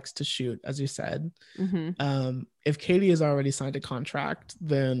contracts to shoot, as you said. If Katie has already signed a contract,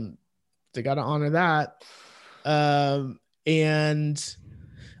 then they got to honor that. And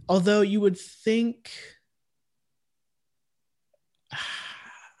although you would think,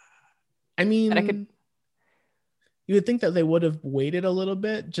 I mean, you would think that they would have waited a little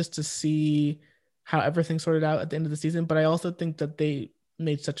bit just to see how everything sorted out at the end of the season. But I also think that they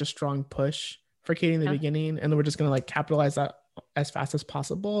made such a strong push for Katie in the beginning, and we're just going to like capitalize that as fast as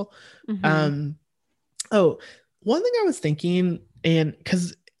possible. Oh, one thing I was thinking, and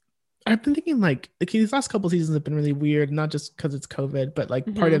because I've been thinking, like, these last couple seasons have been really weird, not just because it's COVID, but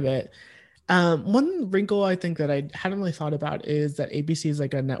like part of it. One wrinkle I think that I hadn't really thought about is that ABC is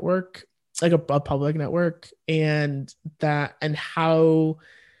like a network, like a public network, and how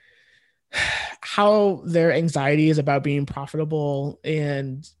their anxiety is about being profitable,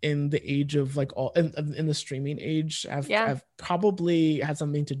 and in the age of like all in the streaming age have probably had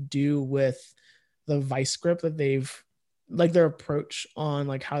something to do with the vice script that they've, like, their approach on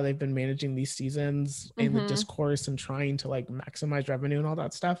like how they've been managing these seasons and the discourse and trying to like maximize revenue and all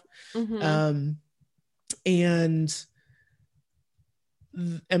that stuff. And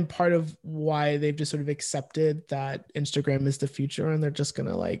part of why they've just sort of accepted that Instagram is the future and they're just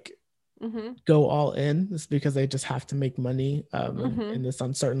gonna like go all in is because they just have to make money in this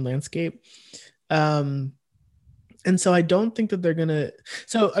uncertain landscape. And so I don't think that they're gonna.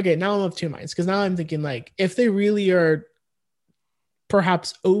 So okay, now I'm of two minds, because now I'm thinking, like, if they really are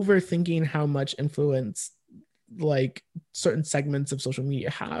perhaps overthinking how much influence like certain segments of social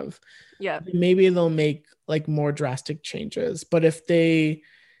media have, maybe they'll make like more drastic changes. But if they,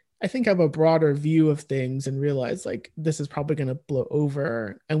 I think, have a broader view of things and realize like this is probably going to blow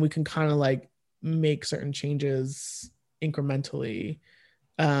over, and we can kind of like make certain changes incrementally,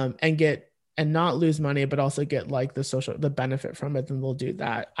 and not lose money, but also get like the benefit from it, then they'll do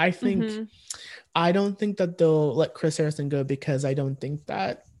that. I think, I don't think that they'll let Chris Harrison go, because I don't think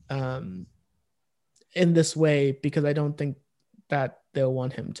that in this way, because I don't think that they'll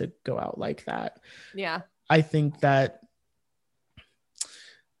want him to go out like that. Yeah. I think that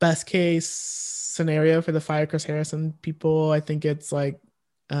best case scenario for the fire Chris Harrison people, I think it's like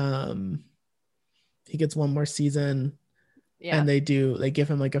he gets one more season, and they give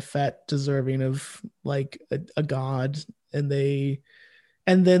him like a fete deserving of like a god, and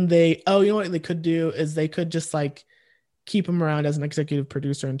then they you know what they could do is they could just like keep him around as an executive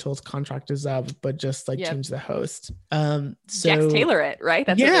producer until his contract is up, but just like change the host. So Jax Taylor it, right?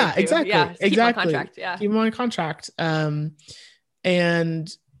 That's exactly. Yeah, exactly. Keep him on contract. And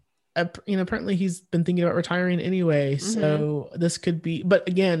apparently he's been thinking about retiring anyway. So this could be, but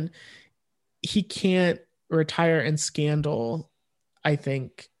again, he can't retire in scandal, I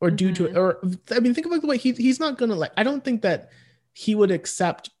think, or due to, or I mean, think about the way he's not gonna, like, I don't think that he would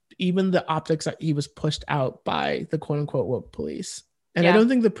accept even the optics that he was pushed out by the quote unquote woke police. And I don't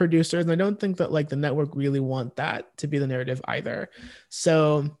think the producers, and I don't think that like the network really want that to be the narrative either.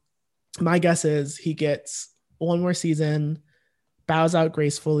 So my guess is he gets one more season, bows out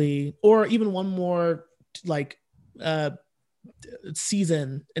gracefully, or even one more like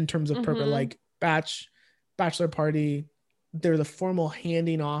season in terms of program, like Bachelor Party, there's a formal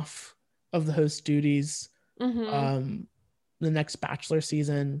handing off of the host duties Mm-hmm. the next Bachelor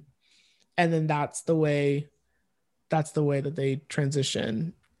season, and then that's the way that they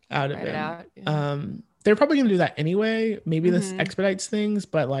transition out of Write it him. out. Yeah. They're probably gonna do that anyway. Maybe this Mm-hmm. expedites things,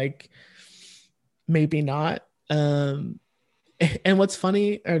 but like maybe not. And what's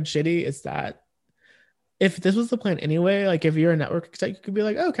funny or shitty is that if this was the plan anyway, like if you're a network exec, you could be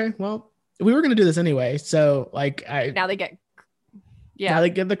like, oh, okay, well, we were gonna do this anyway, so like Now they get, now yeah,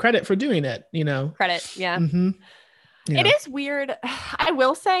 they get the credit for doing it, you know. credit. Yeah. Mm-hmm. It Yeah. is weird. I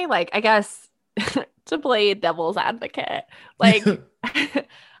will say, like, I guess to play devil's advocate, like,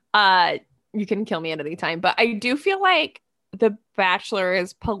 uh, you can kill me at any time, but I do feel like The Bachelor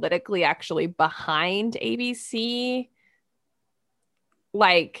is politically actually behind ABC.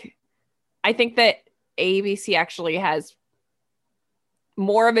 Like, I think that ABC actually has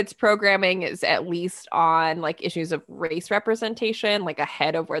more of its programming is at least on like issues of race representation, like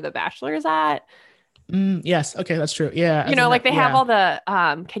ahead of where The Bachelor is at. Yes. Okay, that's true. Yeah. You As a know, like net. they have Yeah. all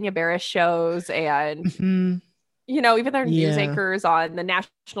the Kenya Barris shows and Mm-hmm. even their news Yeah. anchors on the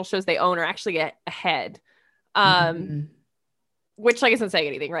national shows they own are actually ahead. Um, Mm-hmm. which like isn't saying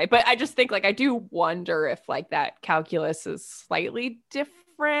anything, right? But I just think like I do wonder if like that calculus is slightly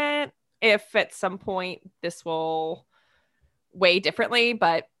different, if at some point this will weigh differently,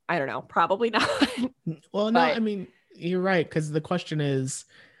 but I don't know, probably not. Well, no, I But mean, you're right, because the question is,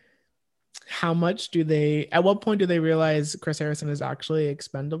 how much do they, at what point do they realize Chris Harrison is actually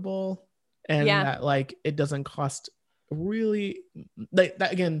expendable and yeah, that like it doesn't cost really like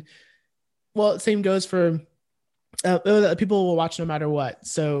that again? Well, same goes for people will watch no matter what.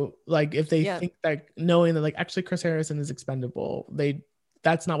 So like if they yeah, think that knowing that like actually Chris Harrison is expendable,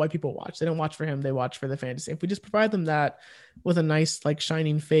 that's not why people watch. They don't watch for him, they watch for the fantasy. If we just provide them that with a nice like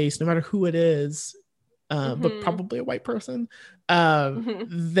shining face, no matter who it is, but mm-hmm. probably a white person, Mm-hmm.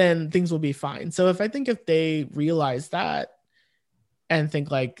 then things will be fine. So if they realize that and think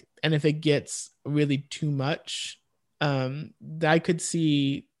like, and if it gets really too much, I could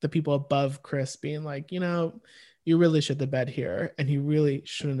see the people above Chris being like, you really shit the bed here, and he really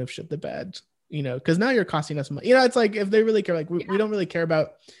shouldn't have shit the bed, because now you're costing us money. It's like if they really care, like we don't really care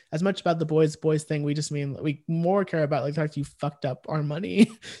about as much about the boys thing. We just mean we more care about like the fact you fucked up our money.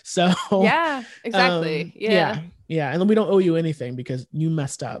 So Yeah, exactly. Yeah. yeah, and then we don't owe you anything because you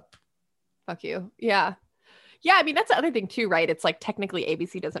messed up. Fuck you. Yeah. Yeah, I mean that's the other thing too, right? It's like technically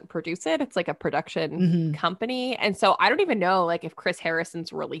ABC doesn't produce it. It's like a production Mm-hmm. company. And so I don't even know like if Chris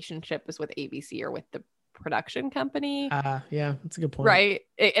Harrison's relationship is with ABC or with the production company. Yeah, that's a good point. Right.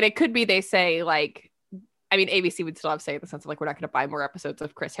 And it could be they say like I mean ABC would still have say in the sense of like we're not going to buy more episodes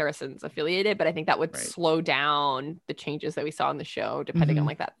of Chris Harrison's affiliated, but I think that would Right. slow down the changes that we saw in the show depending on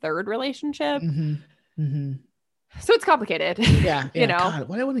like that third relationship. Mm-hmm. Mm-hmm. So it's complicated. Yeah, you know. God,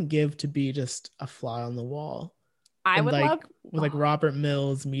 what I wouldn't give to be just a fly on the wall. I And would like love with like Robert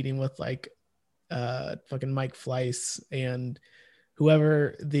Mills meeting with like fucking Mike Fleiss and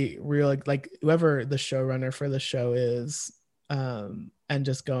whoever the real like whoever the showrunner for the show is, and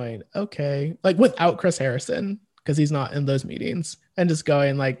just going, okay, like without Chris Harrison, because he's not in those meetings, and just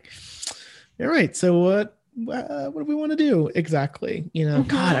going like, all right, so what do we want to do exactly?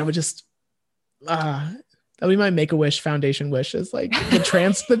 God, I would just that would be my Make-A-Wish Foundation wish, is like the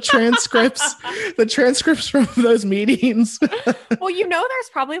transcripts from those meetings. Well, there's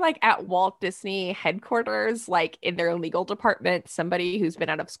probably like at Walt Disney headquarters, like in their legal department, somebody who's been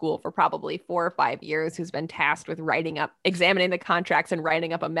out of school for probably 4 or 5 years, who's been tasked with examining the contracts and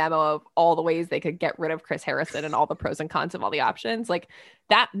writing up a memo of all the ways they could get rid of Chris Harrison and all the pros and cons of all the options. Like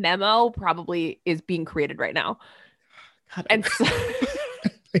that memo probably is being created right now. God, and so,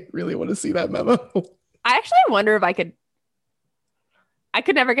 I really want to see that memo. I actually wonder if I could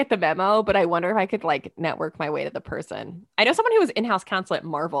never get the memo, but I wonder if I could like network my way to the person. I know someone who was in-house counsel at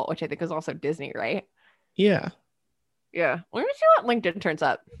Marvel, which I think is also Disney, right? Yeah. Yeah. Let me see what LinkedIn turns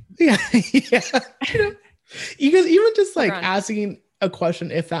up. Yeah. Yeah. You guys, even just like asking a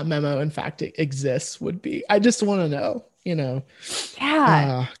question if that memo in fact exists would be, I just want to know, Yeah.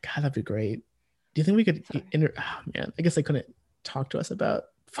 God, that'd be great. Do you think we could oh man, I guess they couldn't talk to us about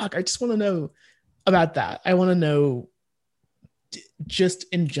I just want to know about that. I want to know just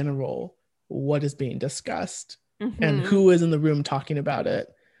in general what is being discussed and who is in the room talking about it.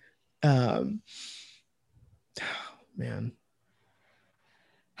 Man.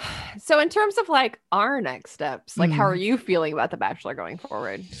 So in terms of like our next steps, like how are you feeling about The Bachelor going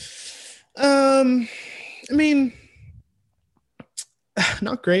forward? I mean,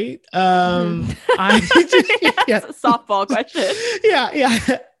 not great. That's a softball question.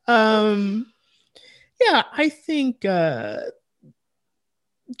 Yeah. Yeah, I think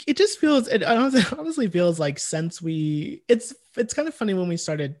it just feels, it honestly feels like since it's kind of funny when we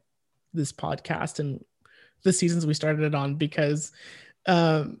started this podcast and the seasons we started it on, because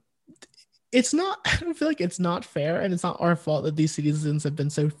um it's not, I don't feel like it's not fair and it's not our fault that these seasons have been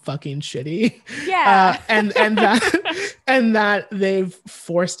so fucking shitty. Yeah. And that and that they've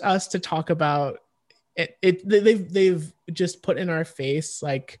forced us to talk about they've just put in our face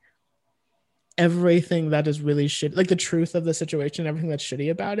like everything that is really shit, like the truth of the situation, everything that's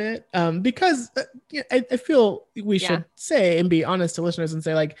shitty about it. Because yeah, I feel we should say and be honest to listeners and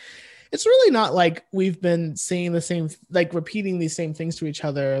say like it's really not like we've been saying the same, like repeating these same things to each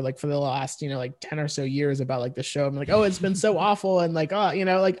other like for the last, like 10 or so years about like the show. I'm like, oh, it's been so awful, and like, oh,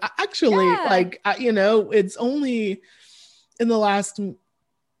 like actually, like, it's only in the last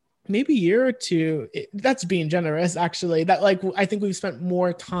maybe year or two, that's being generous actually, that like I think we've spent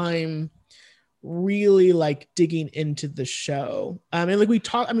more time really like digging into the show. And like we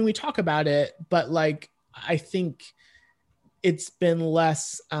talk about it, but like I think it's been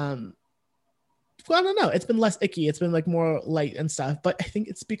less well, I don't know, it's been less icky, it's been like more light and stuff, but I think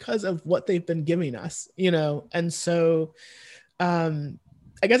it's because of what they've been giving us, and so I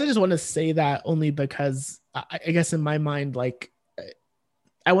guess I just want to say that only because I guess in my mind, like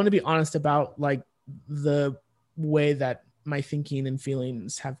I want to be honest about like the way that my thinking and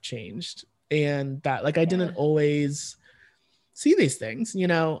feelings have changed, and that like I didn't always see these things,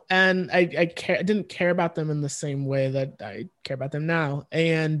 and I didn't care about them in the same way that I care about them now.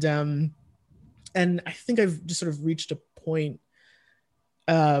 And I think I've just sort of reached a point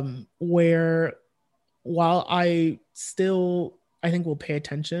where while I think will pay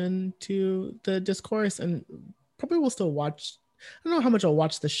attention to the discourse and probably will still watch, I don't know how much I'll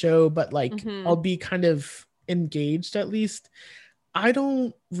watch the show, but like I'll be kind of engaged at least. I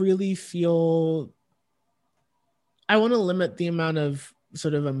don't really feel I want to limit the amount of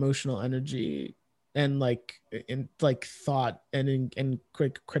sort of emotional energy and like in like thought and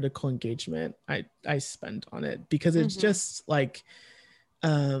critical engagement I spend on it, because it's just like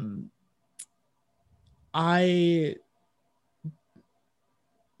I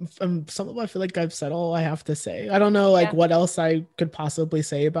something I feel like I've said all I have to say. I don't know like what else I could possibly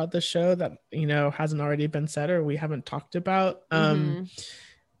say about the show that hasn't already been said or we haven't talked about. And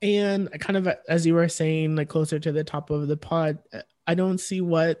kind of as you were saying, like closer to the top of the pod, I don't see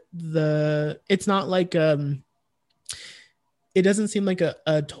it's not like it doesn't seem like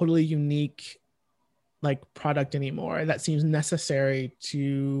a totally unique like product anymore that seems necessary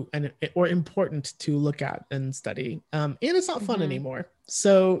to or important to look at and study. And it's not fun anymore.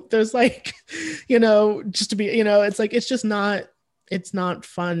 So there's like, just to be, it's like it's not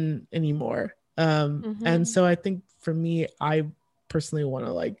fun anymore. And so I think for me, I personally want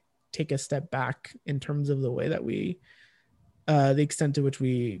to like take a step back in terms of the way that we the extent to which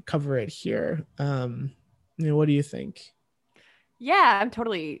we cover it here. What do you think? Yeah, I'm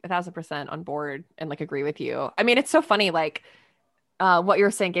totally 1,000% on board and like agree with you. I mean, it's so funny, like what you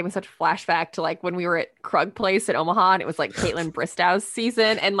were saying gave me such a flashback to like when we were at Krug Place in Omaha and it was like Caitlin Bristow's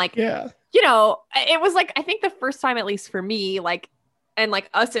season, and like it was like I think the first time, at least for me, like, and like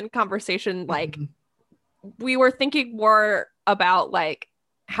us in conversation, like we were thinking more about like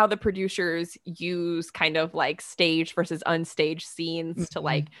how the producers use kind of like stage versus unstaged scenes to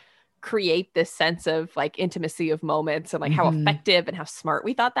like create this sense of like intimacy of moments and like how effective and how smart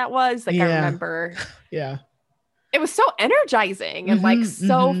we thought that was. Like I remember it was so energizing and like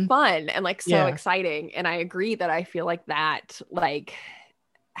so fun and like so exciting. And I agree that I feel like that like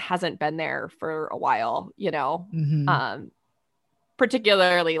hasn't been there for a while,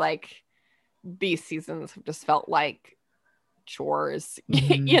 particularly like these seasons have just felt like chores,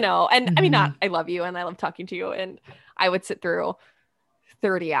 and I mean, I love you and I love talking to you, and I would sit through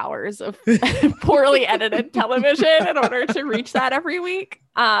 30 hours of poorly edited television in order to reach that every week.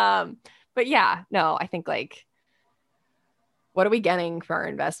 But yeah, no, I think like, what are we getting for our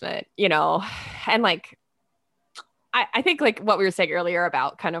investment? And like, I think like what we were saying earlier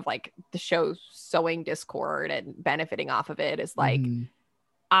about kind of like the show sowing discord and benefiting off of it is like,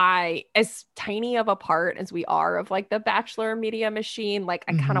 as tiny of a part as we are of like the Bachelor media machine, like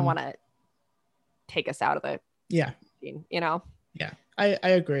I kind of want to take us out of the machine, Yeah, I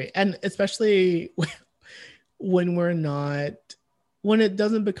agree. And especially when when it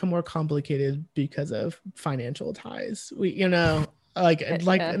doesn't become more complicated because of financial ties, not like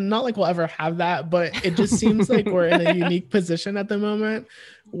we'll ever have that, but it just seems like we're in a unique position at the moment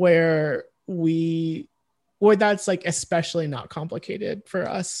where we or that's like especially not complicated for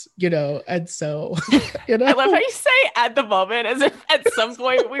us, and so I love how you say at the moment as if at some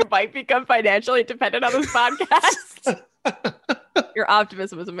point we might become financially dependent on this podcast. Your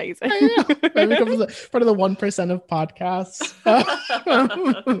optimism is amazing. I know. I become part of the 1% of podcasts.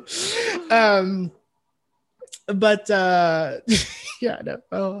 But yeah, no,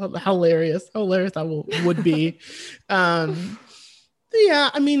 how hilarious that would be. Yeah,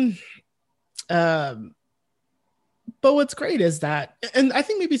 I mean, but what's great is that, and I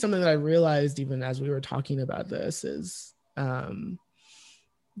think maybe something that I realized even as we were talking about this is,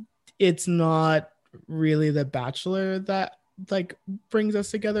 it's not really The Bachelor that like brings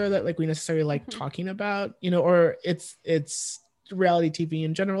us together, that like we necessarily like talking about, or it's reality TV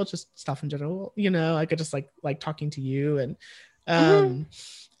in general, just stuff in general, I could just like talking to you, and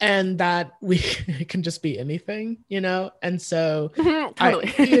and that we it can just be anything, and so totally.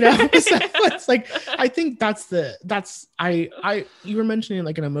 so it's like, I think you were mentioning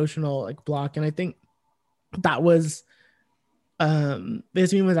like an emotional like block, and I think that was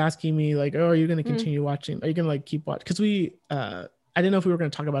Yasmin was asking me like, oh, are you going to continue watching? Are you going to like keep watching? Because we I didn't know if we were going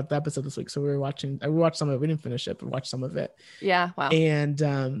to talk about the episode this week, so we watched some of it. We didn't finish it, but watched some of it. Yeah. Wow. And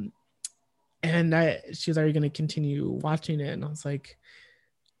she was, are you going to continue watching it? And I was like,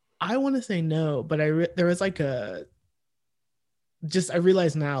 I want to say no, but there was like I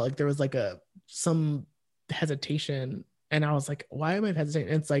realized now, like there was like some hesitation, and I was like, why am I hesitating?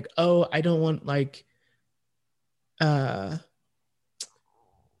 And it's like, oh, I don't want like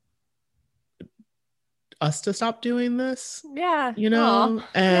us to stop doing this. Yeah. And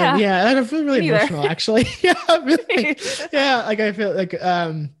I feel really emotional actually. Yeah, really. Yeah, like I feel like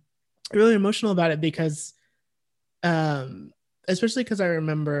really emotional about it because especially because I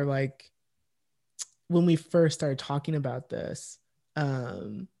remember like when we first started talking about this, I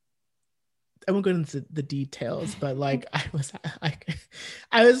won't go into the details, but like I was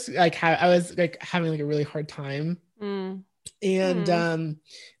having like a really hard time, and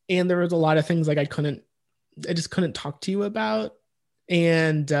there was a lot of things like I just couldn't talk to you about,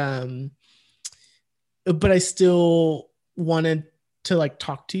 and but I still wanted to like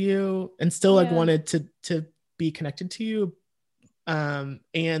talk to you, and still like wanted to be connected to you,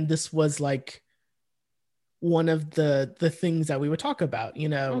 and this was like one of the things that we would talk about,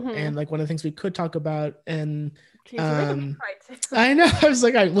 and like one of the things we could talk about, and I know, I was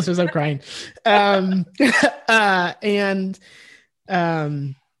like, listeners, I'm crying, and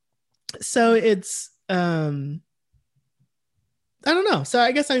so it's I don't know, so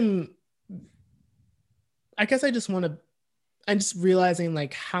I guess I'm just realizing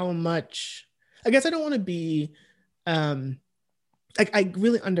like how much, I guess I don't want to be like, I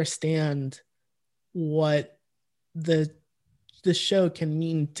really understand what the show can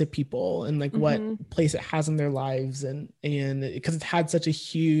mean to people, and like what place it has in their lives, and because it's had such a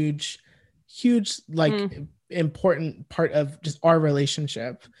huge like important part of just our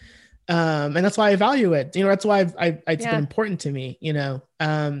relationship, and that's why I value it, that's why it's been important to me, and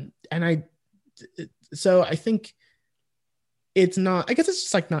so I think it's not, I guess it's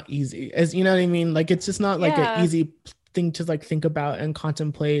just like not easy, as you know what I mean, like it's just not like an easy thing to like think about and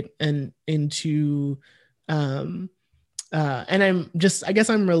contemplate and into, and I guess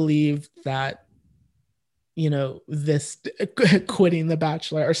I'm relieved that this quitting The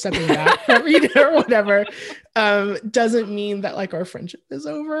Bachelor or stepping back from or whatever doesn't mean that like our friendship is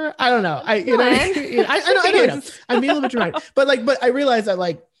over. I don't know. I know. I'm being a little bit dramatic, but I realized that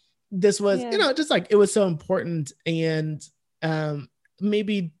like this was just like it was so important, and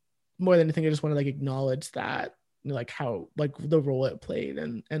maybe more than anything, I just want to like acknowledge that, like how like the role it played,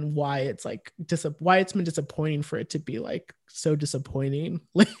 and why it's like why it's been disappointing for it to be like so disappointing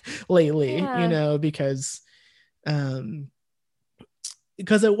lately, because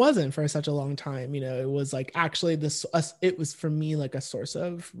it wasn't for such a long time, it was like actually it was for me like a source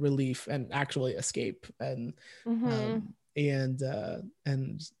of relief and actually escape, and and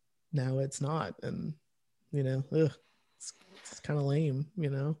now it's not, and it's kind of lame,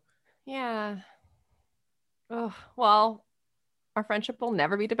 Yeah. Oh, well, our friendship will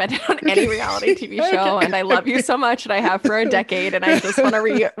never be dependent on any reality TV show. And I love you so much, and I have for a decade. And I just want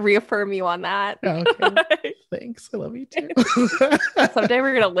to reaffirm you on that. Okay. Thanks. I love you too. Someday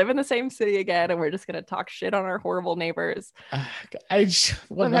we're going to live in the same city again, and we're just going to talk shit on our horrible neighbors. I just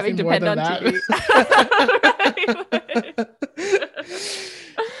want having to depend on TV.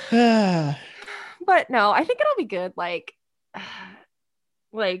 But no, I think it'll be good. Like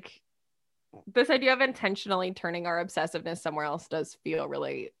this idea of intentionally turning our obsessiveness somewhere else does feel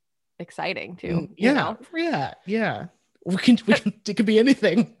really exciting too. Yeah. it could be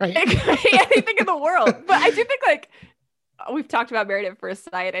anything, right? It could be anything in the world. But I do think like we've talked about Married at First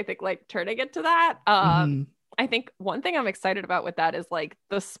Sight. I think like turning it to that. I think one thing I'm excited about with that is like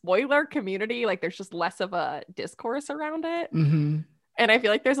the spoiler community. Like there's just less of a discourse around it. Mm-hmm. And I feel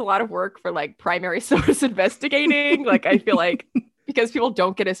like there's a lot of work for like primary source investigating. Like I feel like because people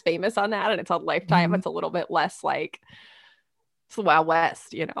don't get as famous on that and it's on Lifetime, it's a little bit less like it's the Wild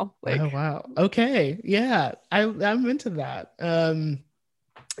West, you know? Like, oh wow. Okay. Yeah. I'm into that.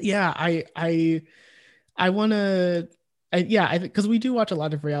 Yeah, I want to I think because we do watch a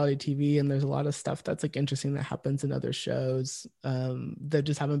lot of reality TV and there's a lot of stuff that's like interesting that happens in other shows that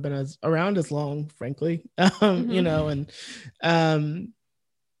just haven't been around as long, frankly. You know, and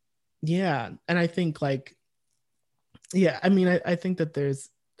yeah, and I think like yeah, I mean I think that there's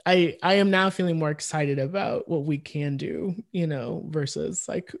I am now feeling more excited about what we can do, you know, versus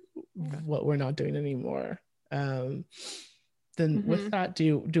like what we're not doing anymore. Then with that,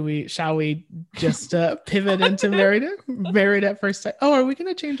 shall we just pivot into Married at First Sight? Oh, are we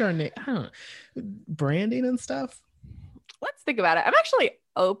going to change our name? I don't know. Branding and stuff. Let's think about it. I'm actually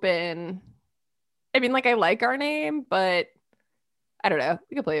open. I mean, like I like our name, but I don't know.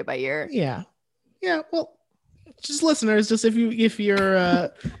 We can play it by ear. Yeah. Yeah. Well, just listeners, just if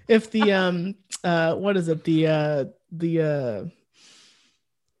the what is it?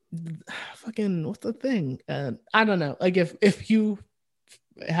 The fucking what's the thing? I don't know. Like if you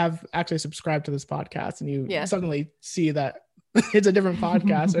have actually subscribed to this podcast and you suddenly see that it's a different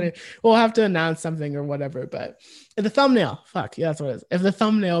podcast, or we'll have to announce something or whatever. But if the thumbnail, that's what it is. If the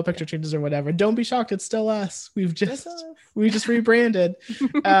thumbnail picture changes or whatever, don't be shocked. It's still us. We just rebranded.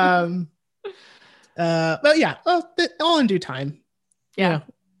 But yeah, all in due time. Yeah.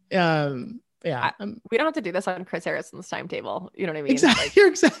 Yeah. We don't have to do this on Chris Harrison's timetable. You know what I mean? Exactly. Like, you're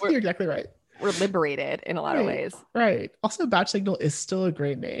exactly right. We're liberated in a lot of ways. Right. Also, Batch Signal is still a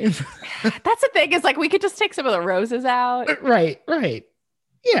great name. That's the thing is like we could just take some of the roses out. Right.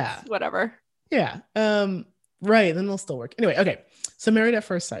 Yeah. Whatever. Yeah. Right. Then they'll still work. Anyway, okay. So Married at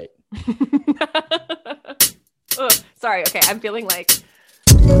First Sight. Sorry. Okay. I'm feeling like